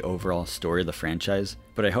impact on the overall story of the franchise,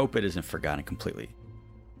 but I hope it isn't forgotten completely.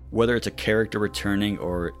 Whether it's a character returning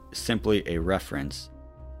or simply a reference,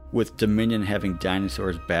 with Dominion having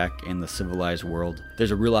dinosaurs back in the civilized world,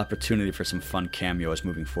 there's a real opportunity for some fun cameos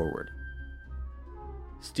moving forward.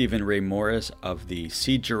 Stephen Ray Morris of the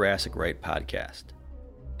See Jurassic Right podcast.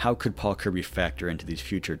 How could Paul Kirby factor into these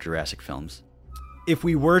future Jurassic films? If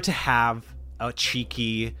we were to have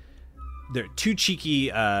two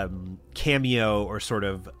cheeky cameo or sort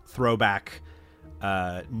of throwback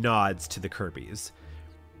nods to the Kirbys.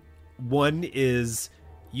 One is,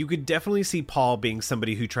 you could definitely see Paul being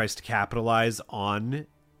somebody who tries to capitalize on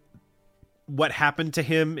what happened to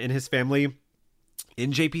him and his family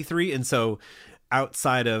in JP3. And so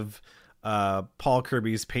outside of Paul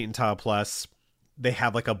Kirby's Paint and Tile Plus, they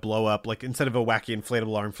have like a blow up, like instead of a wacky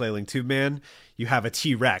inflatable arm flailing tube man, you have a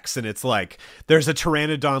T-Rex, and it's like there's a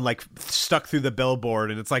pteranodon like stuck through the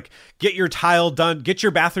billboard, and it's like, get your tile done, get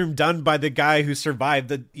your bathroom done by the guy who survived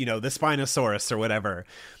the the Spinosaurus or whatever.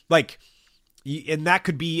 Like, and that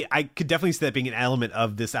could be, I could definitely see that being an element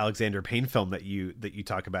of this Alexander Payne film that you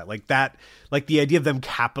talk about, like that, like the idea of them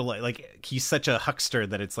capitalize, like he's such a huckster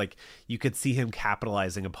that it's like you could see him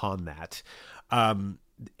capitalizing upon that.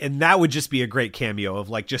 And that would just be a great cameo of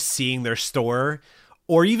like just seeing their store,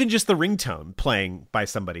 or even just the ringtone playing by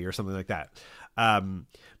somebody or something like that.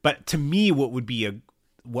 But to me, what would be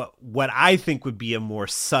what I think would be a more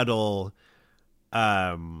subtle,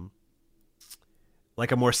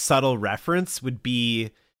 like a more subtle reference would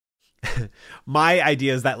be my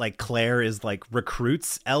idea is that like Claire is like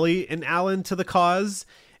recruits Ellie and Alan to the cause,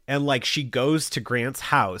 and like she goes to Grant's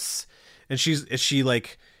house, and she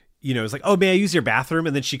like, is like, oh, may I use your bathroom?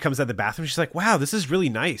 And then she comes out of the bathroom. She's like, wow, this is really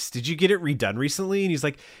nice. Did you get it redone recently? And he's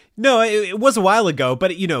like, no, it was a while ago,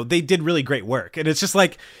 but they did really great work. And it's just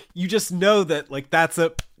like, you just know that like, that's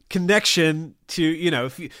a connection to,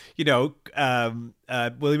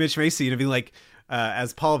 William H. Macy, being like,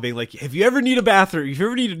 as Paul being like, if you ever need a bathroom, if you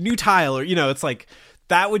ever need a new tile, or, it's like,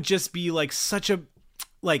 that would just be like such a,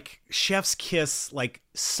 like chef's kiss, like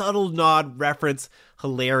subtle nod reference,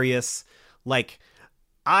 hilarious, like,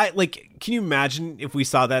 can you imagine if we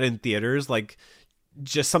saw that in theaters? Like,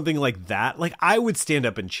 just something like that? Like, I would stand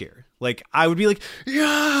up and cheer. Like, I would be like,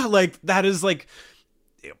 yeah, like, that is like,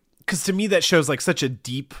 because to me that shows like such a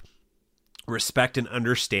deep respect and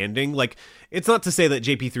understanding. Like, it's not to say that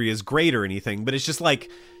JP3 is great or anything, but it's just like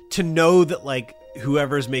to know that like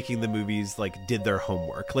whoever's making the movies like did their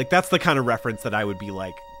homework. Like, that's the kind of reference that I would be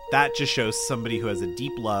like, that just shows somebody who has a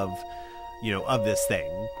deep love, you know, of this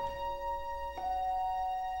thing.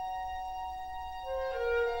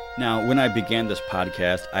 Now, when I began this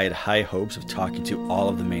podcast, I had high hopes of talking to all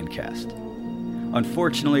of the main cast.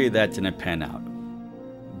 Unfortunately, that didn't pan out.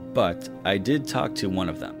 But I did talk to one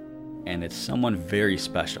of them, and it's someone very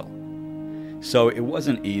special. So it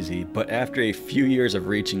wasn't easy, but after a few years of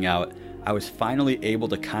reaching out, I was finally able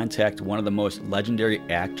to contact one of the most legendary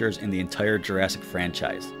actors in the entire Jurassic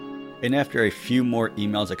franchise. And after a few more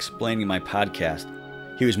emails explaining my podcast,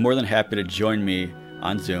 he was more than happy to join me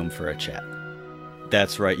on Zoom for a chat.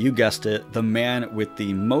 That's right, you guessed it, the man with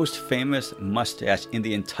the most famous mustache in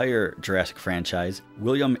the entire Jurassic franchise,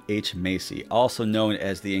 William H. Macy, also known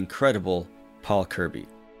as the incredible Paul Kirby.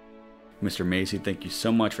 Mr. Macy, thank you so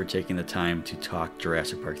much for taking the time to talk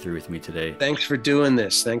Jurassic Park 3 with me today. Thanks for doing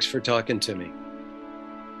this. Thanks for talking to me.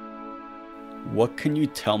 What can you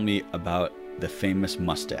tell me about the famous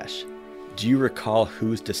mustache? Do you recall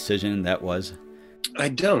whose decision that was? I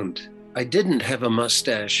don't. I didn't have a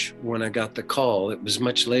mustache when I got the call. It was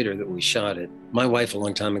much later that we shot it. My wife a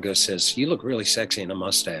long time ago says, you look really sexy in a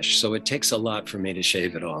mustache. So it takes a lot for me to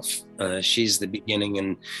shave it off. She's the beginning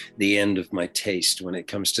and the end of my taste when it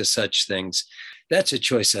comes to such things. That's a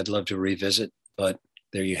choice I'd love to revisit, but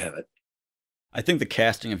there you have it. I think the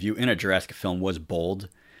casting of you in a Jurassic film was bold.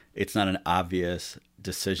 It's not an obvious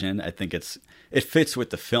decision. I think it fits with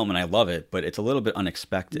the film and I love it, but it's a little bit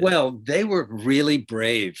unexpected. Well, they were really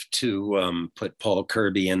brave to put Paul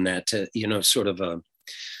Kirby in that, to, you know, sort of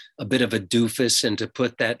a bit of a doofus, and to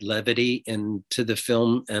put that levity into the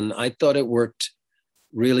film. And I thought it worked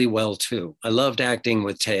really well too. I loved acting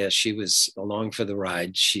with Taya. She was along for the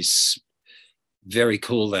ride. She's very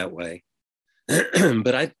cool that way.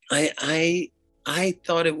 But I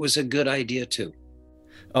thought it was a good idea too.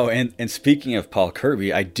 Oh, and speaking of Paul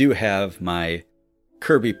Kirby, I do have my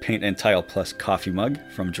Kirby Paint and Tile Plus coffee mug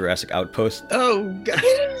from Jurassic Outpost. Oh, God.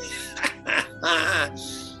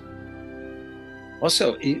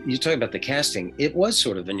 Also, you talk about the casting. It was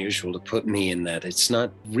sort of unusual to put me in that. It's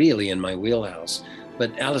not really in my wheelhouse.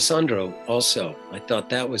 But Alessandro also, I thought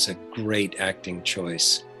that was a great acting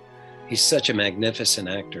choice. He's such a magnificent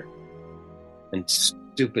actor and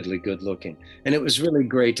stupidly good looking. And it was really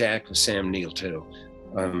great to act with Sam Neill too.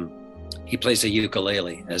 He plays a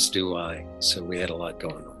ukulele, as do I, so we had a lot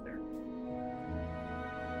going on there.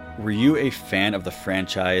 Were you a fan of the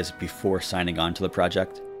franchise before signing on to the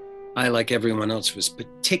project? I, like everyone else, was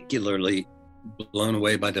particularly blown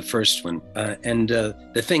away by the first one. And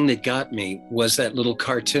the thing that got me was that little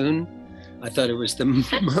cartoon. I thought it was the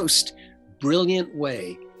most brilliant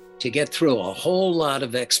way to get through a whole lot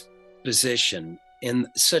of exposition in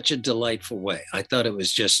such a delightful way. I thought it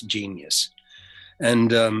was just genius.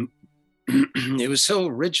 And it was so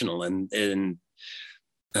original, and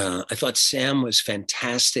I thought Sam was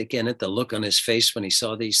fantastic in it. The look on his face when he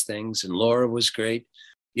saw these things, and Laura was great.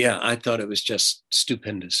 Yeah, I thought it was just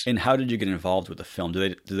stupendous. And how did you get involved with the film?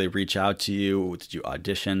 Did they reach out to you? Did you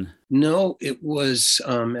audition? No, it was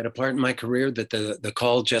at a part in my career that the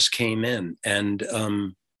call just came in, and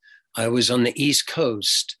I was on the East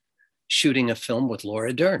Coast shooting a film with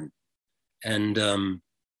Laura Dern, and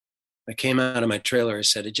I came out of my trailer. I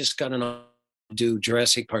said, I just got an offer to do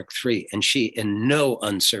Jurassic Park 3. And she, in no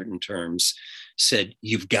uncertain terms, said,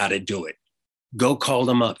 you've got to do it. Go call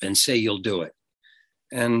them up and say you'll do it.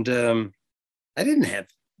 And I didn't have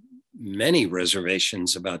many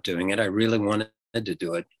reservations about doing it. I really wanted to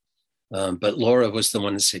do it. But Laura was the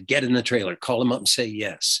one that said, get in the trailer, call them up and say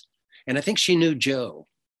yes. And I think she knew Joe.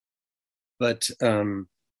 But I'm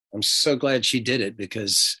so glad she did it,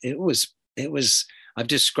 because it was, I've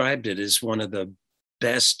described it as one of the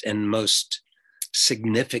best and most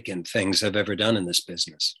significant things I've ever done in this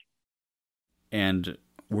business. And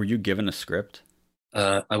were you given a script?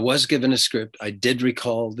 I was given a script. I did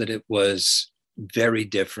recall that it was very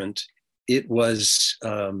different. It was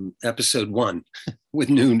episode 1 with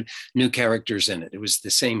new characters in it. It was the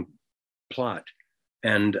same plot.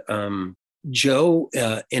 And Joe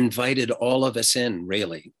invited all of us in,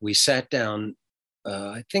 really. We sat down.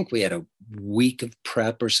 I think we had a week of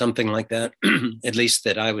prep or something like that, at least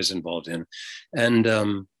that I was involved in.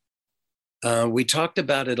 And we talked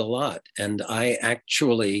about it a lot. And I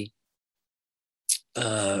actually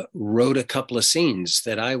wrote a couple of scenes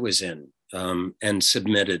that I was in and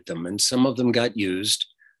submitted them. And some of them got used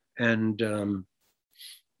and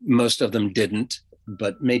most of them didn't,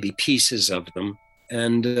 but maybe pieces of them.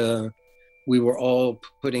 And we were all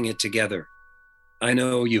putting it together. I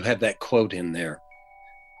know you have that quote in there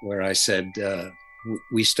where I said,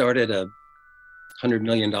 we started a $100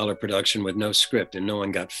 million production with no script and no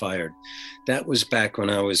one got fired. That was back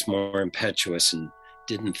when I was more impetuous and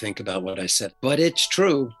didn't think about what I said, but it's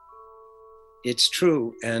true. It's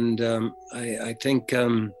true. And I think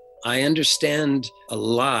I understand a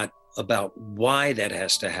lot about why that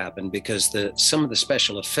has to happen, because some of the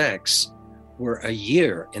special effects were a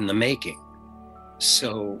year in the making.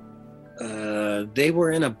 So they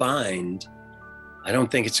were in a bind. I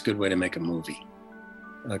don't think it's a good way to make a movie.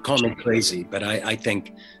 Call me crazy, but I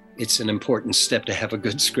think it's an important step to have a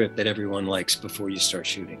good script that everyone likes before you start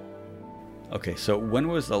shooting. Okay, so when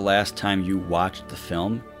was the last time you watched the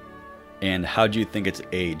film, and how do you think it's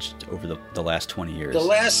aged over the last 20 years? The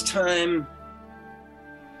last time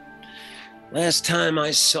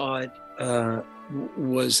I saw it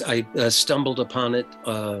was I stumbled upon it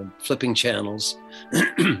flipping channels,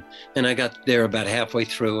 and I got there about halfway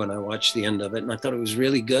through, and I watched the end of it, and I thought it was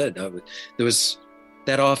really good.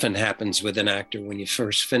 That often happens with an actor. When you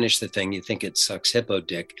first finish the thing, you think it sucks hippo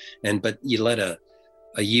dick, but you let a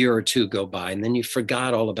year or two go by, and then you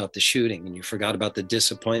forgot all about the shooting, and you forgot about the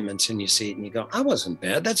disappointments, and you see it and you go, I wasn't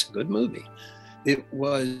bad. That's a good movie. It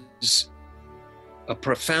was a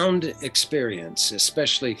profound experience,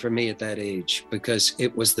 especially for me at that age, because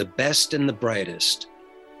it was the best and the brightest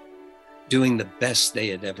doing the best they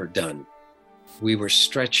had ever done. We were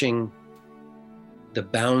stretching the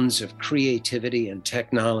bounds of creativity and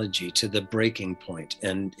technology to the breaking point,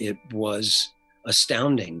 and it was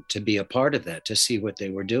astounding to be a part of that, to see what they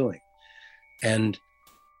were doing. And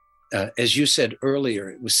as you said earlier,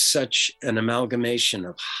 it was such an amalgamation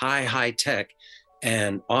of high tech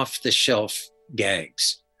and off-the-shelf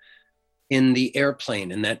gags. In the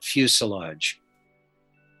airplane, in that fuselage,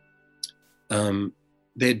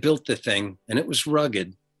 they had built the thing, and it was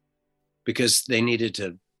rugged because they needed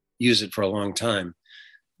to use it for a long time.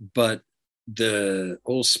 But the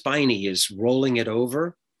old Spiny is rolling it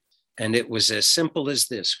over, and it was as simple as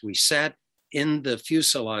this. We sat in the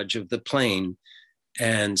fuselage of the plane,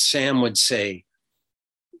 and Sam would say,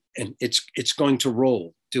 and it's going to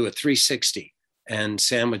roll, do a 360. And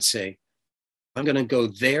Sam would say, I'm going to go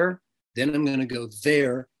there, then I'm going to go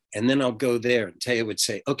there, and then I'll go there. And Taya would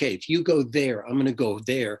say, okay, if you go there, I'm going to go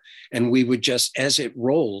there. And we would just, as it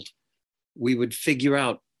rolled, we would figure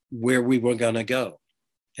out where we were going to go.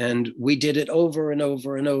 And we did it over and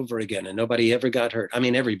over and over again, and nobody ever got hurt. I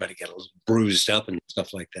mean, everybody got a little bruised up and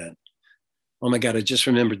stuff like that. Oh my God, I just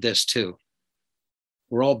remembered this too.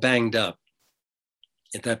 We're all banged up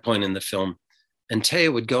at that point in the film. And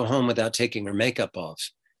Taya would go home without taking her makeup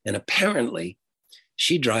off. And apparently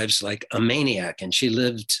she drives like a maniac, and she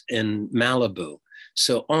lived in Malibu.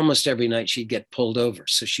 So almost every night she'd get pulled over.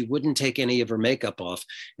 So she wouldn't take any of her makeup off.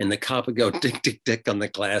 And the cop would go dick, dick, dick on the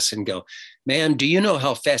glass and go, ma'am, do you know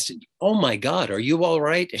how fast oh my God, are you all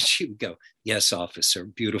right? And she would go, yes, officer,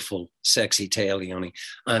 beautiful, sexy Taya Leone.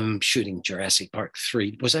 I'm shooting Jurassic Park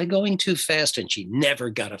 3. Was I going too fast? And she never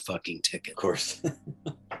got a fucking ticket. Of course.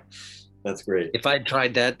 That's great. If I'd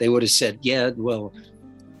tried that, they would have said, yeah, well,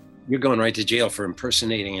 you're going right to jail for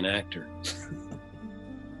impersonating an actor.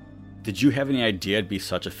 Did you have any idea it'd be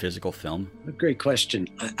such a physical film? A great question.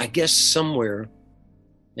 I guess somewhere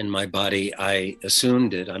in my body, I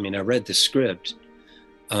assumed it. I mean, I read the script.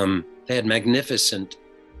 They had magnificent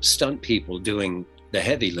stunt people doing the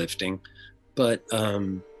heavy lifting, but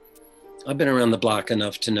I've been around the block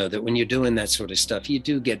enough to know that when you're doing that sort of stuff, you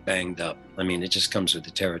do get banged up. I mean, it just comes with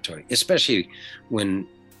the territory, especially when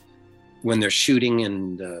they're shooting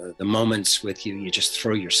and the moments with you, you just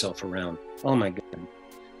throw yourself around. Oh my God.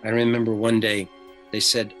 I remember one day they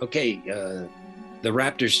said, okay, the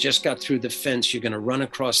Raptors just got through the fence. You're going to run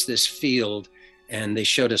across this field. And they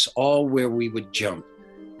showed us all where we would jump.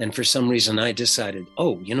 And for some reason, I decided,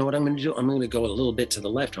 oh, you know what I'm going to do? I'm going to go a little bit to the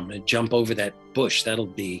left. I'm going to jump over that bush. That'll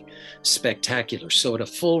be spectacular. So at a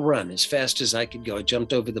full run, as fast as I could go, I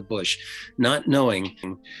jumped over the bush, not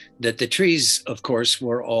knowing that the trees, of course,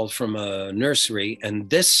 were all from a nursery. And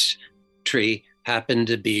this tree happened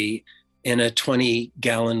to be in a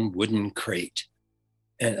 20-gallon wooden crate,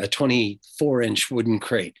 a 24-inch wooden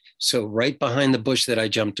crate. So right behind the bush that I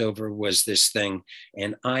jumped over was this thing,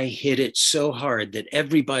 and I hit it so hard that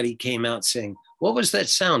everybody came out saying, what was that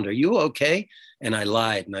sound? Are you okay? And I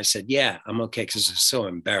lied. And I said, yeah, I'm okay, because I was so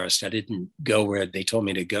embarrassed. I didn't go where they told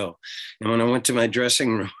me to go. And when I went to my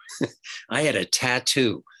dressing room, I had a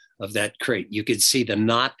tattoo of that crate. You could see the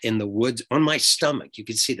knot in the woods on my stomach. You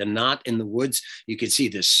could see the knot in the woods. You could see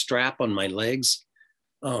the strap on my legs.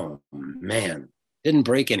 Oh, man. Didn't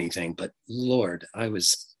break anything, but Lord, I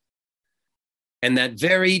was... And that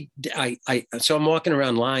so I'm walking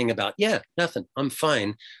around lying about, yeah, nothing, I'm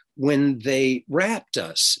fine. When they wrapped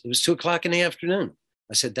us, it was 2:00 in the afternoon.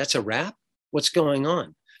 I said, that's a wrap? What's going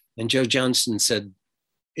on? And Joe Johnston said,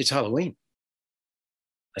 it's Halloween.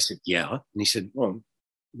 I said, yeah. And he said, well,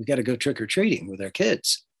 we got to go trick or treating with our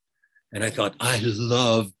kids. And I thought, I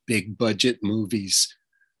love big budget movies,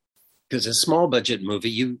 because a small budget movie,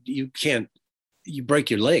 you can't, you break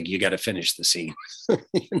your leg, you got to finish the scene.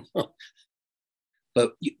 You know?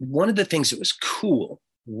 But one of the things that was cool,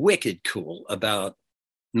 wicked cool about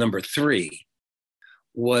number 3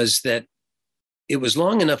 was that it was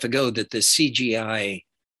long enough ago that the CGI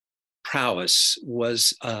prowess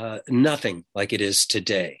was nothing like it is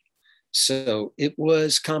today. So it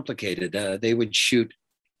was complicated. They would shoot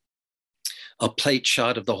a plate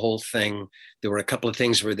shot of the whole thing. There were a couple of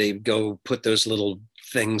things where they'd go put those little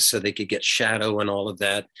things so they could get shadow and all of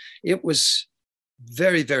that. It was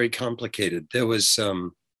very, very complicated. There was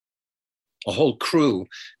a whole crew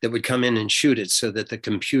that would come in and shoot it so that the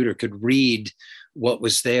computer could read what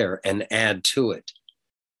was there and add to it.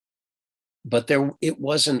 But it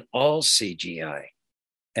wasn't all CGI.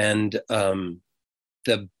 And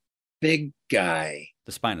the big guy,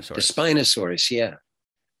 the Spinosaurus. The Spinosaurus, yeah.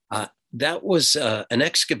 That was an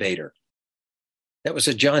excavator. That was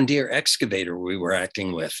a John Deere excavator we were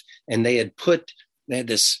acting with. And they had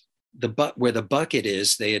this, where the bucket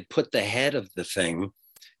is, they had put the head of the thing,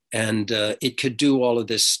 and it could do all of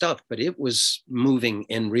this stuff, but it was moving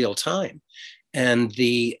in real time. And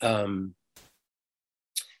the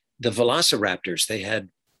Velociraptors, they had,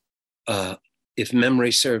 if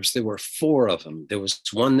memory serves, there were 4 of them. There was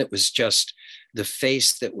one that was just the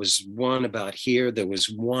face, that was one about here. There was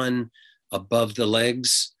one above the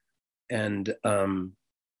legs, and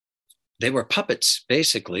they were puppets,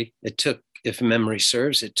 basically. It took, if memory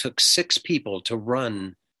serves, it took 6 people to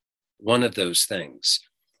run one of those things.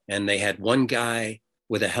 And they had one guy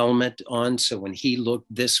with a helmet on, so when he looked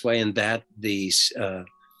this way and that, the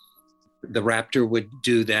raptor would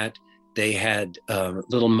do that. They had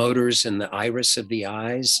little motors in the iris of the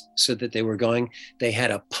eyes so that they were going. They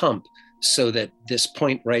had a pump so that this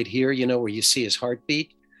point right here, you know, where you see his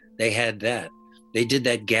heartbeat, they had that. They did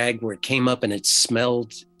that gag where it came up and it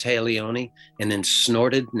smelled Taglioni and then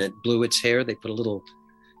snorted and it blew its hair. They put a little,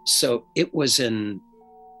 so it was in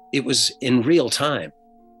real time.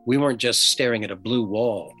 We weren't just staring at a blue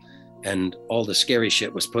wall and all the scary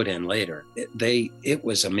shit was put in later. It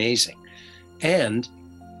was amazing. And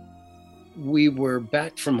we were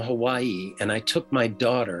back from Hawaii and I took my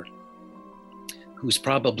daughter, who's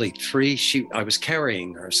probably 3. I was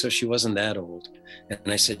carrying her, so she wasn't that old.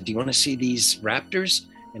 And I said, do you want to see these raptors?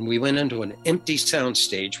 And we went into an empty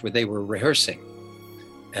soundstage where they were rehearsing.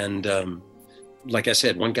 And like I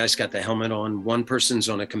said, one guy's got the helmet on, one person's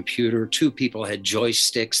on a computer, 2 people had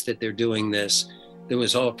joysticks that they're doing this. There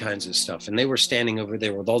was all kinds of stuff. And they were standing over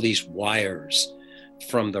there with all these wires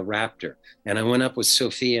from the raptor. And I went up with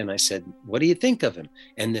Sophia and I said, what do you think of him?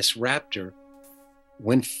 And this raptor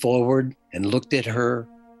went forward and looked at her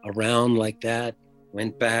around like that,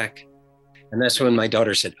 went back. And that's when my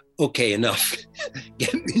daughter said, okay, enough.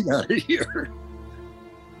 Get me out of here.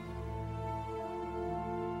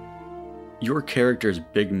 Your character's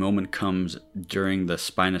big moment comes during the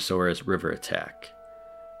Spinosaurus river attack.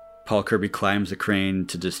 Paul Kirby climbs the crane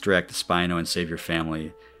to distract the Spino and save your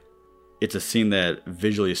family. It's a scene that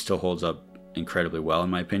visually still holds up incredibly well, in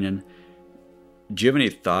my opinion. Do you have any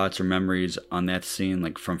thoughts or memories on that scene,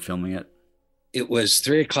 like from filming it? It was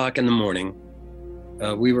 3:00 in the morning.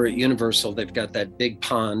 We were at Universal. They've got that big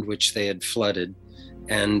pond, which they had flooded.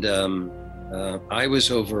 And I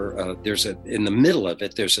was over, in the middle of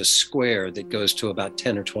it, there's a square that goes to about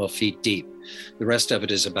 10 or 12 feet deep. The rest of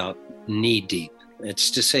it is about knee deep.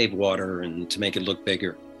 It's to save water and to make it look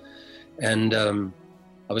bigger. And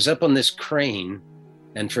I was up on this crane,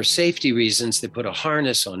 and for safety reasons, they put a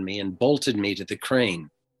harness on me and bolted me to the crane.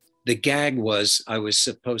 The gag was I was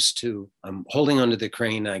supposed to, I'm holding onto the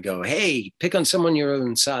crane. I go, hey, pick on someone your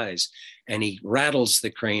own size. And he rattles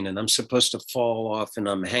the crane and I'm supposed to fall off and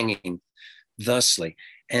I'm hanging thusly.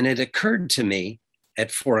 And it occurred to me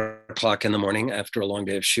at 4:00 in the morning after a long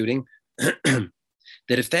day of shooting that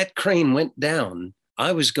if that crane went down,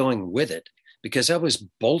 I was going with it because I was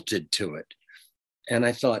bolted to it. And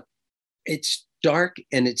I thought, it's dark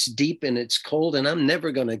and it's deep and it's cold and I'm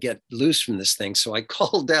never going to get loose from this thing. So I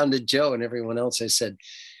called down to Joe and everyone else. I said,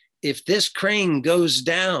 if this crane goes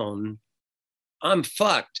down, I'm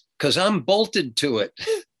fucked because I'm bolted to it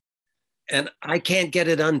and I can't get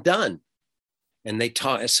it undone. And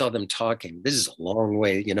I saw them talking. This is a long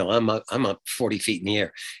way. You know, I'm up 40 feet in the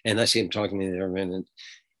air and I see them talking to their man.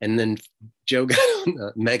 And then Joe got on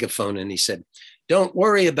a megaphone and he said, don't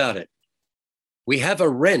worry about it. We have a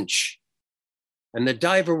wrench and the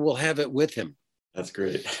diver will have it with him. That's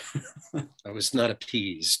great. I was not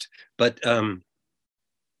appeased, but, and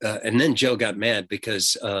then Joe got mad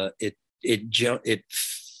because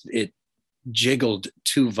it jiggled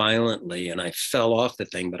too violently and I fell off the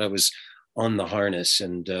thing, but I was on the harness.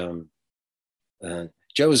 And Joe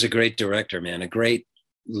was a great director, man, a great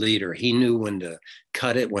leader. He knew when to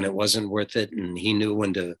cut it when it wasn't worth it, and he knew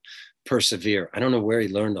when to persevere. I don't know where he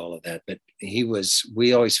learned all of that, but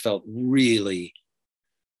we always felt really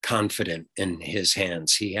confident in his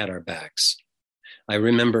hands. He had our backs. I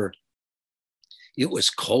remember it was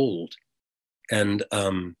cold and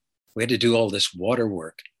we had to do all this water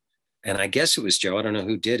work. And I guess it was Joe, I don't know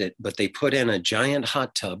who did it, but they put in a giant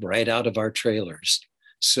hot tub right out of our trailers.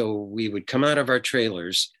 So we would come out of our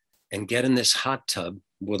trailers and get in this hot tub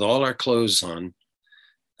with all our clothes on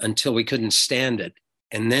until we couldn't stand it,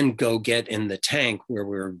 and then go get in the tank where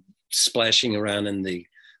we're splashing around in the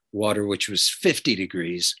water, which was 50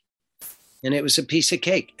 degrees. And it was a piece of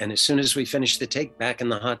cake. And as soon as we finished the take, back in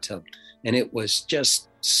the hot tub. And it was just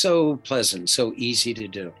so pleasant, so easy to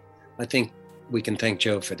do. I think we can thank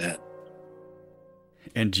Joe for that.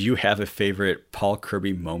 And do you have a favorite Paul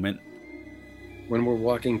Kirby moment? When we're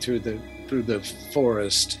walking through the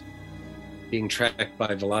forest, being tracked by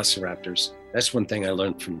velociraptors. That's one thing I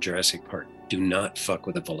learned from Jurassic Park. Do not fuck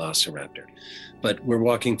with a velociraptor. But we're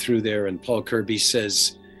walking through there and Paul Kirby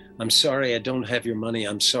says, I'm sorry I don't have your money.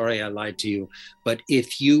 I'm sorry I lied to you. But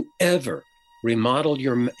if you ever remodel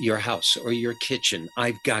your house or your kitchen,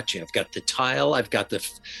 I've got you. I've got the tile. I've got the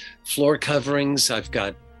floor coverings. I've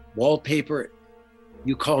got wallpaper.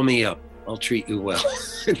 You call me up. I'll treat you well.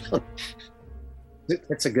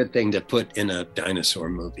 That's a good thing to put in a dinosaur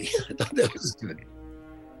movie. I thought that was good.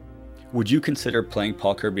 Would you consider playing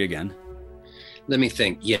Paul Kirby again? Let me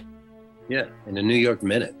think. Yeah, in a New York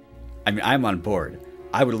Minute. I mean, I'm on board.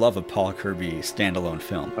 I would love a Paul Kirby standalone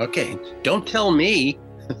film. Okay, don't tell me.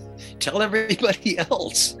 Tell everybody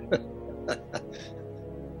else.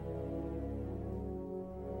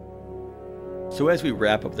 So as we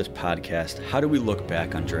wrap up this podcast, how do we look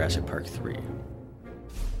back on Jurassic Park 3?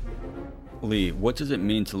 Lee, what does it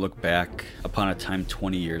mean to look back upon a time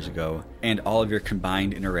 20 years ago and all of your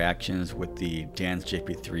combined interactions with the Dan's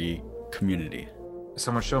JP3 community?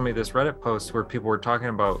 Someone showed me this Reddit post where people were talking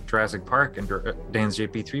about Jurassic Park, and Dan's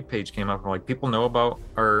JP3 page came up and like, people know about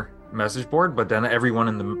our message board, but then everyone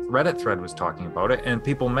in the Reddit thread was talking about it, and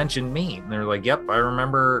people mentioned me, and they're like, yep, I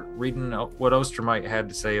remember reading what Ostermite had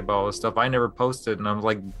to say about all this stuff I never posted. And I was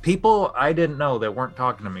like, people I didn't know that weren't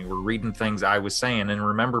talking to me were reading things I was saying and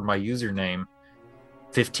remember my username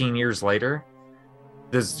 15 years later.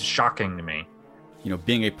 This is shocking to me. You know,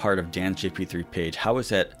 being a part of Dan's JP3 page, how has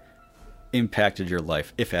that impacted your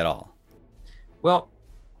life, if at all? Well,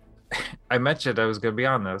 I mentioned I was going to be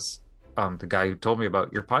on this. The guy who told me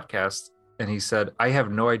about your podcast, and he said, I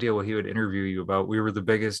have no idea what he would interview you about. We were the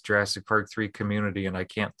biggest Jurassic Park 3 community, and I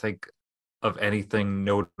can't think of anything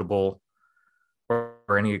notable or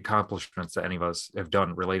any accomplishments that any of us have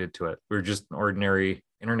done related to it. We're just an ordinary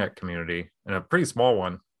internet community and a pretty small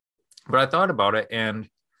one. But I thought about it, and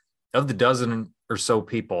of the dozen or so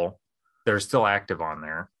people that are still active on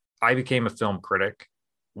there, I became a film critic.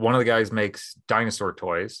 One of the guys makes dinosaur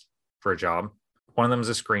toys for a job. One of them is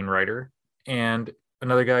a screenwriter, and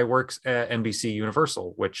another guy works at NBC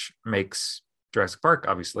Universal, which makes Jurassic Park,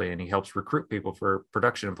 obviously, and he helps recruit people for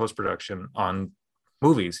production and post-production on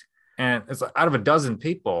movies. And it's like, out of a dozen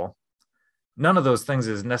people, none of those things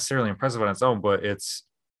is necessarily impressive on its own, but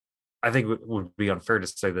I think it would be unfair to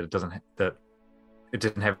say that it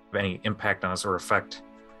didn't have any impact on us or affect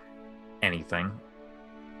anything.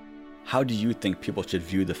 How do you think people should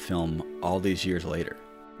view the film all these years later?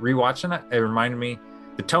 Rewatching it reminded me,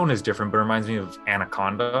 the tone is different, but it reminds me of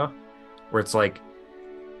Anaconda, where it's like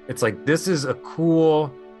this is a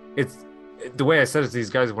cool, it's the way I said it to these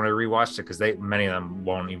guys when I rewatched it, because many of them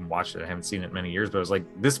won't even watch it. I haven't seen it in many years, but I was like,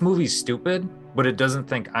 this movie's stupid, but it doesn't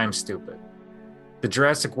think I'm stupid. The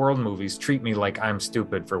Jurassic World movies treat me like I'm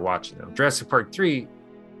stupid for watching them. Jurassic Park 3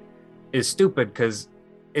 is stupid because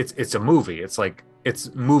it's a movie. It's like,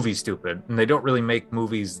 it's movie stupid, and they don't really make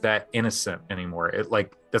movies that innocent anymore.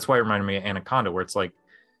 That's why it reminded me of Anaconda, where it's like,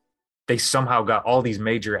 they somehow got all these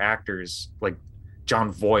major actors like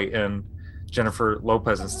Jon Voight and Jennifer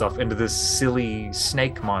Lopez and stuff into this silly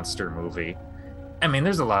snake monster movie. I mean,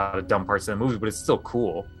 there's a lot of dumb parts in the movie, but it's still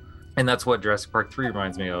cool. And that's what Jurassic Park 3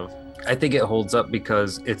 reminds me of. I think it holds up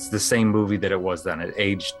because it's the same movie that it was then. It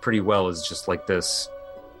aged pretty well as just like this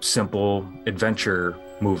simple adventure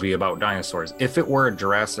movie about dinosaurs. If it were a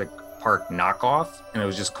Jurassic Park knockoff and it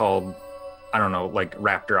was just called, I don't know, like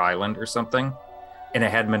Raptor Island or something, and it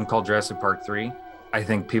hadn't been called Jurassic Park 3, I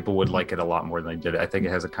think people would like it a lot more than they did. I think it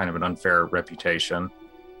has a kind of an unfair reputation.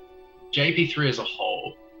 JP3 as a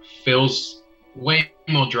whole feels way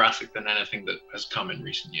more Jurassic than anything that has come in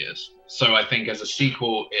recent years. So I think as a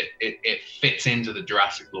sequel, it fits into the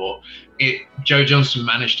Jurassic lore. Joe Johnston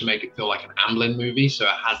managed to make it feel like an Amblin movie, so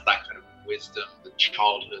it has that kind of wisdom, the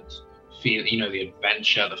childhood feel, you know, the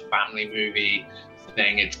adventure, the family movie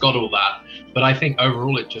thing. It's got all that, but I think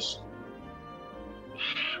overall it just,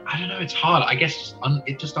 I don't know, it's hard. I guess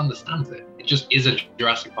it just understands it. It just is a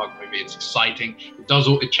Jurassic Park movie. It's exciting.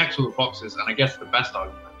 It checks all the boxes, and I guess the best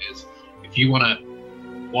argument is, if you want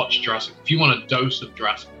to watch Jurassic, if you want a dose of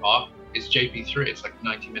Jurassic Park, it's JP3. It's like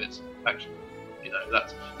 90 minutes of perfection. You know,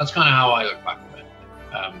 that's kind of how I look back on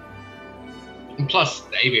it. And plus,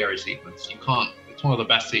 the aviary sequence, it's one of the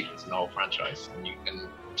best sequences in the whole franchise. And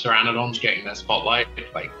Pteranodon's getting their spotlight,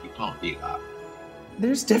 like, you can't beat that.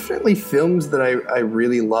 There's definitely films that I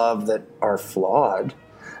really love that are flawed.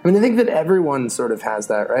 I mean, I think that everyone sort of has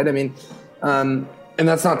that, right? I mean, and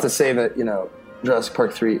that's not to say that, you know, Jurassic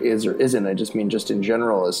Park 3 is or isn't. I just mean just in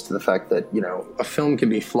general as to the fact that, you know, a film can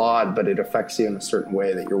be flawed, but it affects you in a certain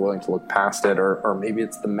way that you're willing to look past it, or maybe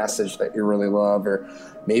it's the message that you really love, or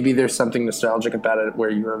maybe there's something nostalgic about it where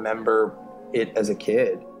you remember it as a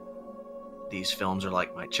kid. These films are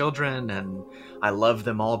like my children, and I love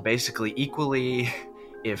them all basically equally.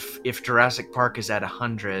 If Jurassic Park is at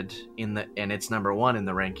 100 and it's number 1 in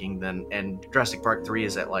the ranking, and Jurassic Park 3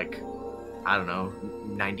 is at, like, I don't know,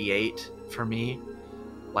 98 for me,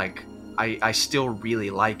 like, I still really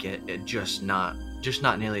like it. It just not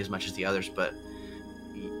nearly as much as the others, but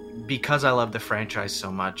because I love the franchise so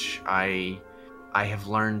much, I have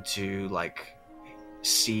learned to, like,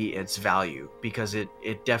 see its value, because it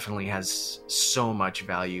definitely has so much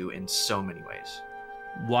value in so many ways.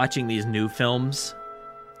 Watching these new films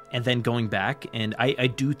and then going back, and I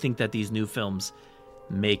do think that these new films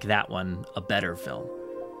make that one a better film.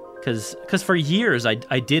 Because for years, I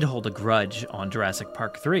did hold a grudge on Jurassic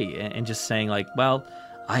Park 3 and just saying, like, well,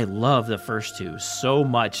 I love the first two so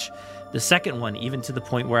much. The second one, even to the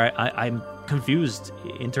point where I'm confused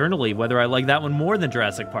internally whether I like that one more than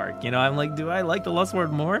Jurassic Park. You know, I'm like, do I like The Lost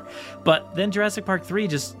World more? But then Jurassic Park 3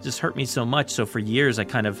 just hurt me so much. So for years, I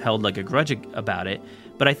kind of held like a grudge about it.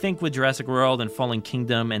 But I think with Jurassic World and Fallen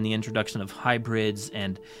Kingdom and the introduction of hybrids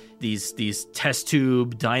and these test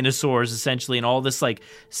tube dinosaurs, essentially, and all this like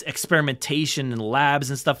experimentation and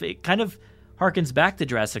labs and stuff, it kind of harkens back to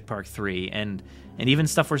Jurassic Park 3 and even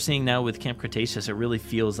stuff we're seeing now with Camp Cretaceous. It really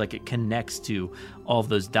feels like it connects to all of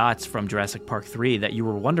those dots from Jurassic Park 3 that you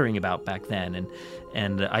were wondering about back then,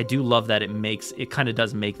 and I do love that it kind of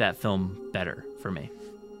does make that film better for me.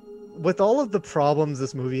 With all of the problems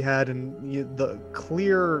this movie had and the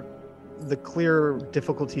clear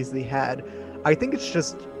difficulties they had, I think it's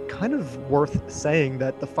just kind of worth saying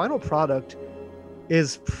that the final product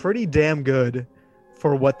is pretty damn good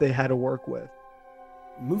for what they had to work with.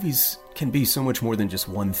 Movies can be so much more than just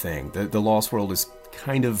one thing. The Lost World is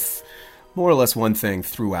kind of more or less one thing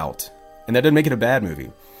throughout, and that doesn't make it a bad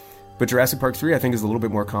movie. But Jurassic Park 3, I think, is a little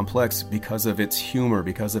bit more complex because of its humor,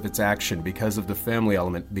 because of its action, because of the family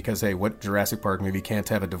element, because, hey, what Jurassic Park movie can't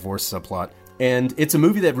have a divorce subplot? And it's a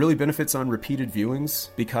movie that really benefits on repeated viewings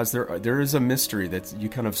because there is a mystery that you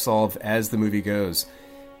kind of solve as the movie goes.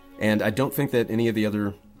 And I don't think that any of the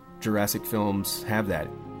other Jurassic films have that.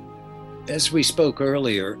 As we spoke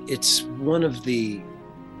earlier, it's one of the,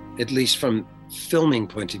 at least from filming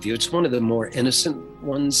point of view, it's one of the more innocent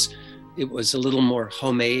ones. It was a little more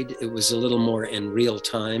homemade. It was a little more in real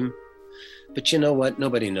time. But you know what?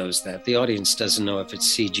 Nobody knows that. The audience doesn't know if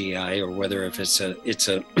it's CGI or whether if it's a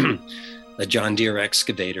a John Deere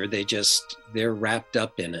excavator. They're wrapped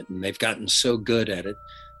up in it, and they've gotten so good at it.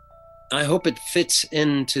 I hope it fits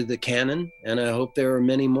into the canon, and I hope there are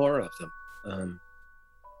many more of them.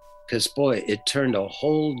 Because, boy, it turned a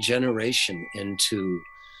whole generation into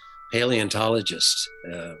paleontologists.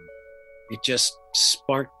 It just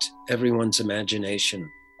sparked everyone's imagination.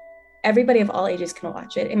 Everybody of all ages can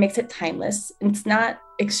watch it. It makes it timeless. It's not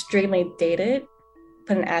extremely dated.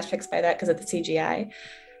 Put an asterisk by that because of the CGI.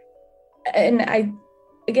 And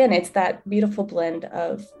again, it's that beautiful blend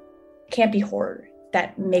of campy horror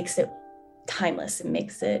that makes it timeless and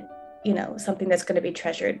makes it, something that's going to be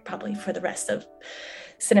treasured probably for the rest of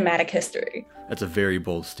cinematic history. That's a very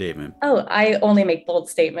bold statement. Oh, I only make bold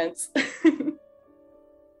statements.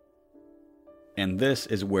 And this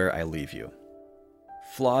is where I leave you.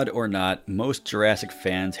 Flawed or not, most Jurassic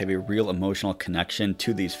fans have a real emotional connection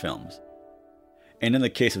to these films. And in the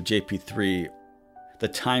case of JP3, the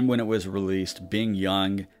time when it was released, being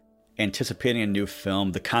young, anticipating a new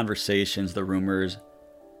film, the conversations, the rumors,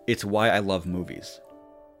 it's why I love movies.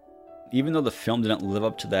 Even though the film didn't live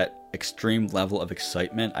up to that extreme level of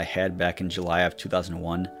excitement I had back in July of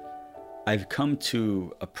 2001, I've come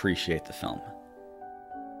to appreciate the film.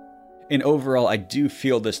 And overall, I do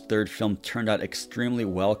feel this third film turned out extremely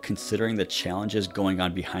well considering the challenges going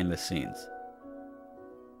on behind the scenes.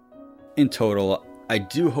 In total, I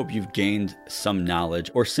do hope you've gained some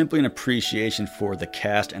knowledge or simply an appreciation for the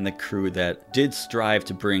cast and the crew that did strive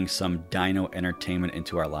to bring some dino entertainment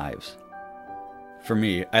into our lives. For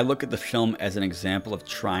me, I look at the film as an example of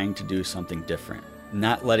trying to do something different,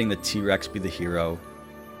 not letting the T-Rex be the hero,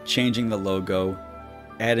 changing the logo,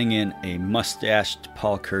 adding in a mustached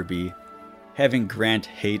Paul Kirby, having Grant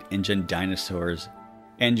hate engine dinosaurs,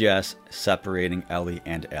 and yes, separating Ellie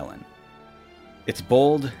and Ellen. It's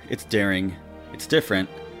bold, it's daring, it's different.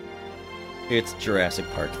 It's Jurassic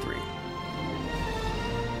Park 3.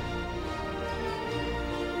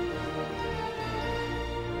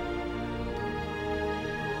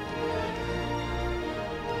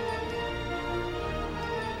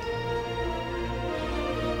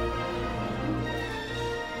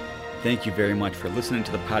 Thank you very much for listening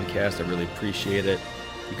to the podcast. I really appreciate it.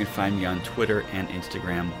 You can find me on Twitter and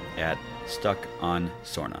Instagram at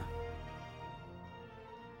StuckOnSorna.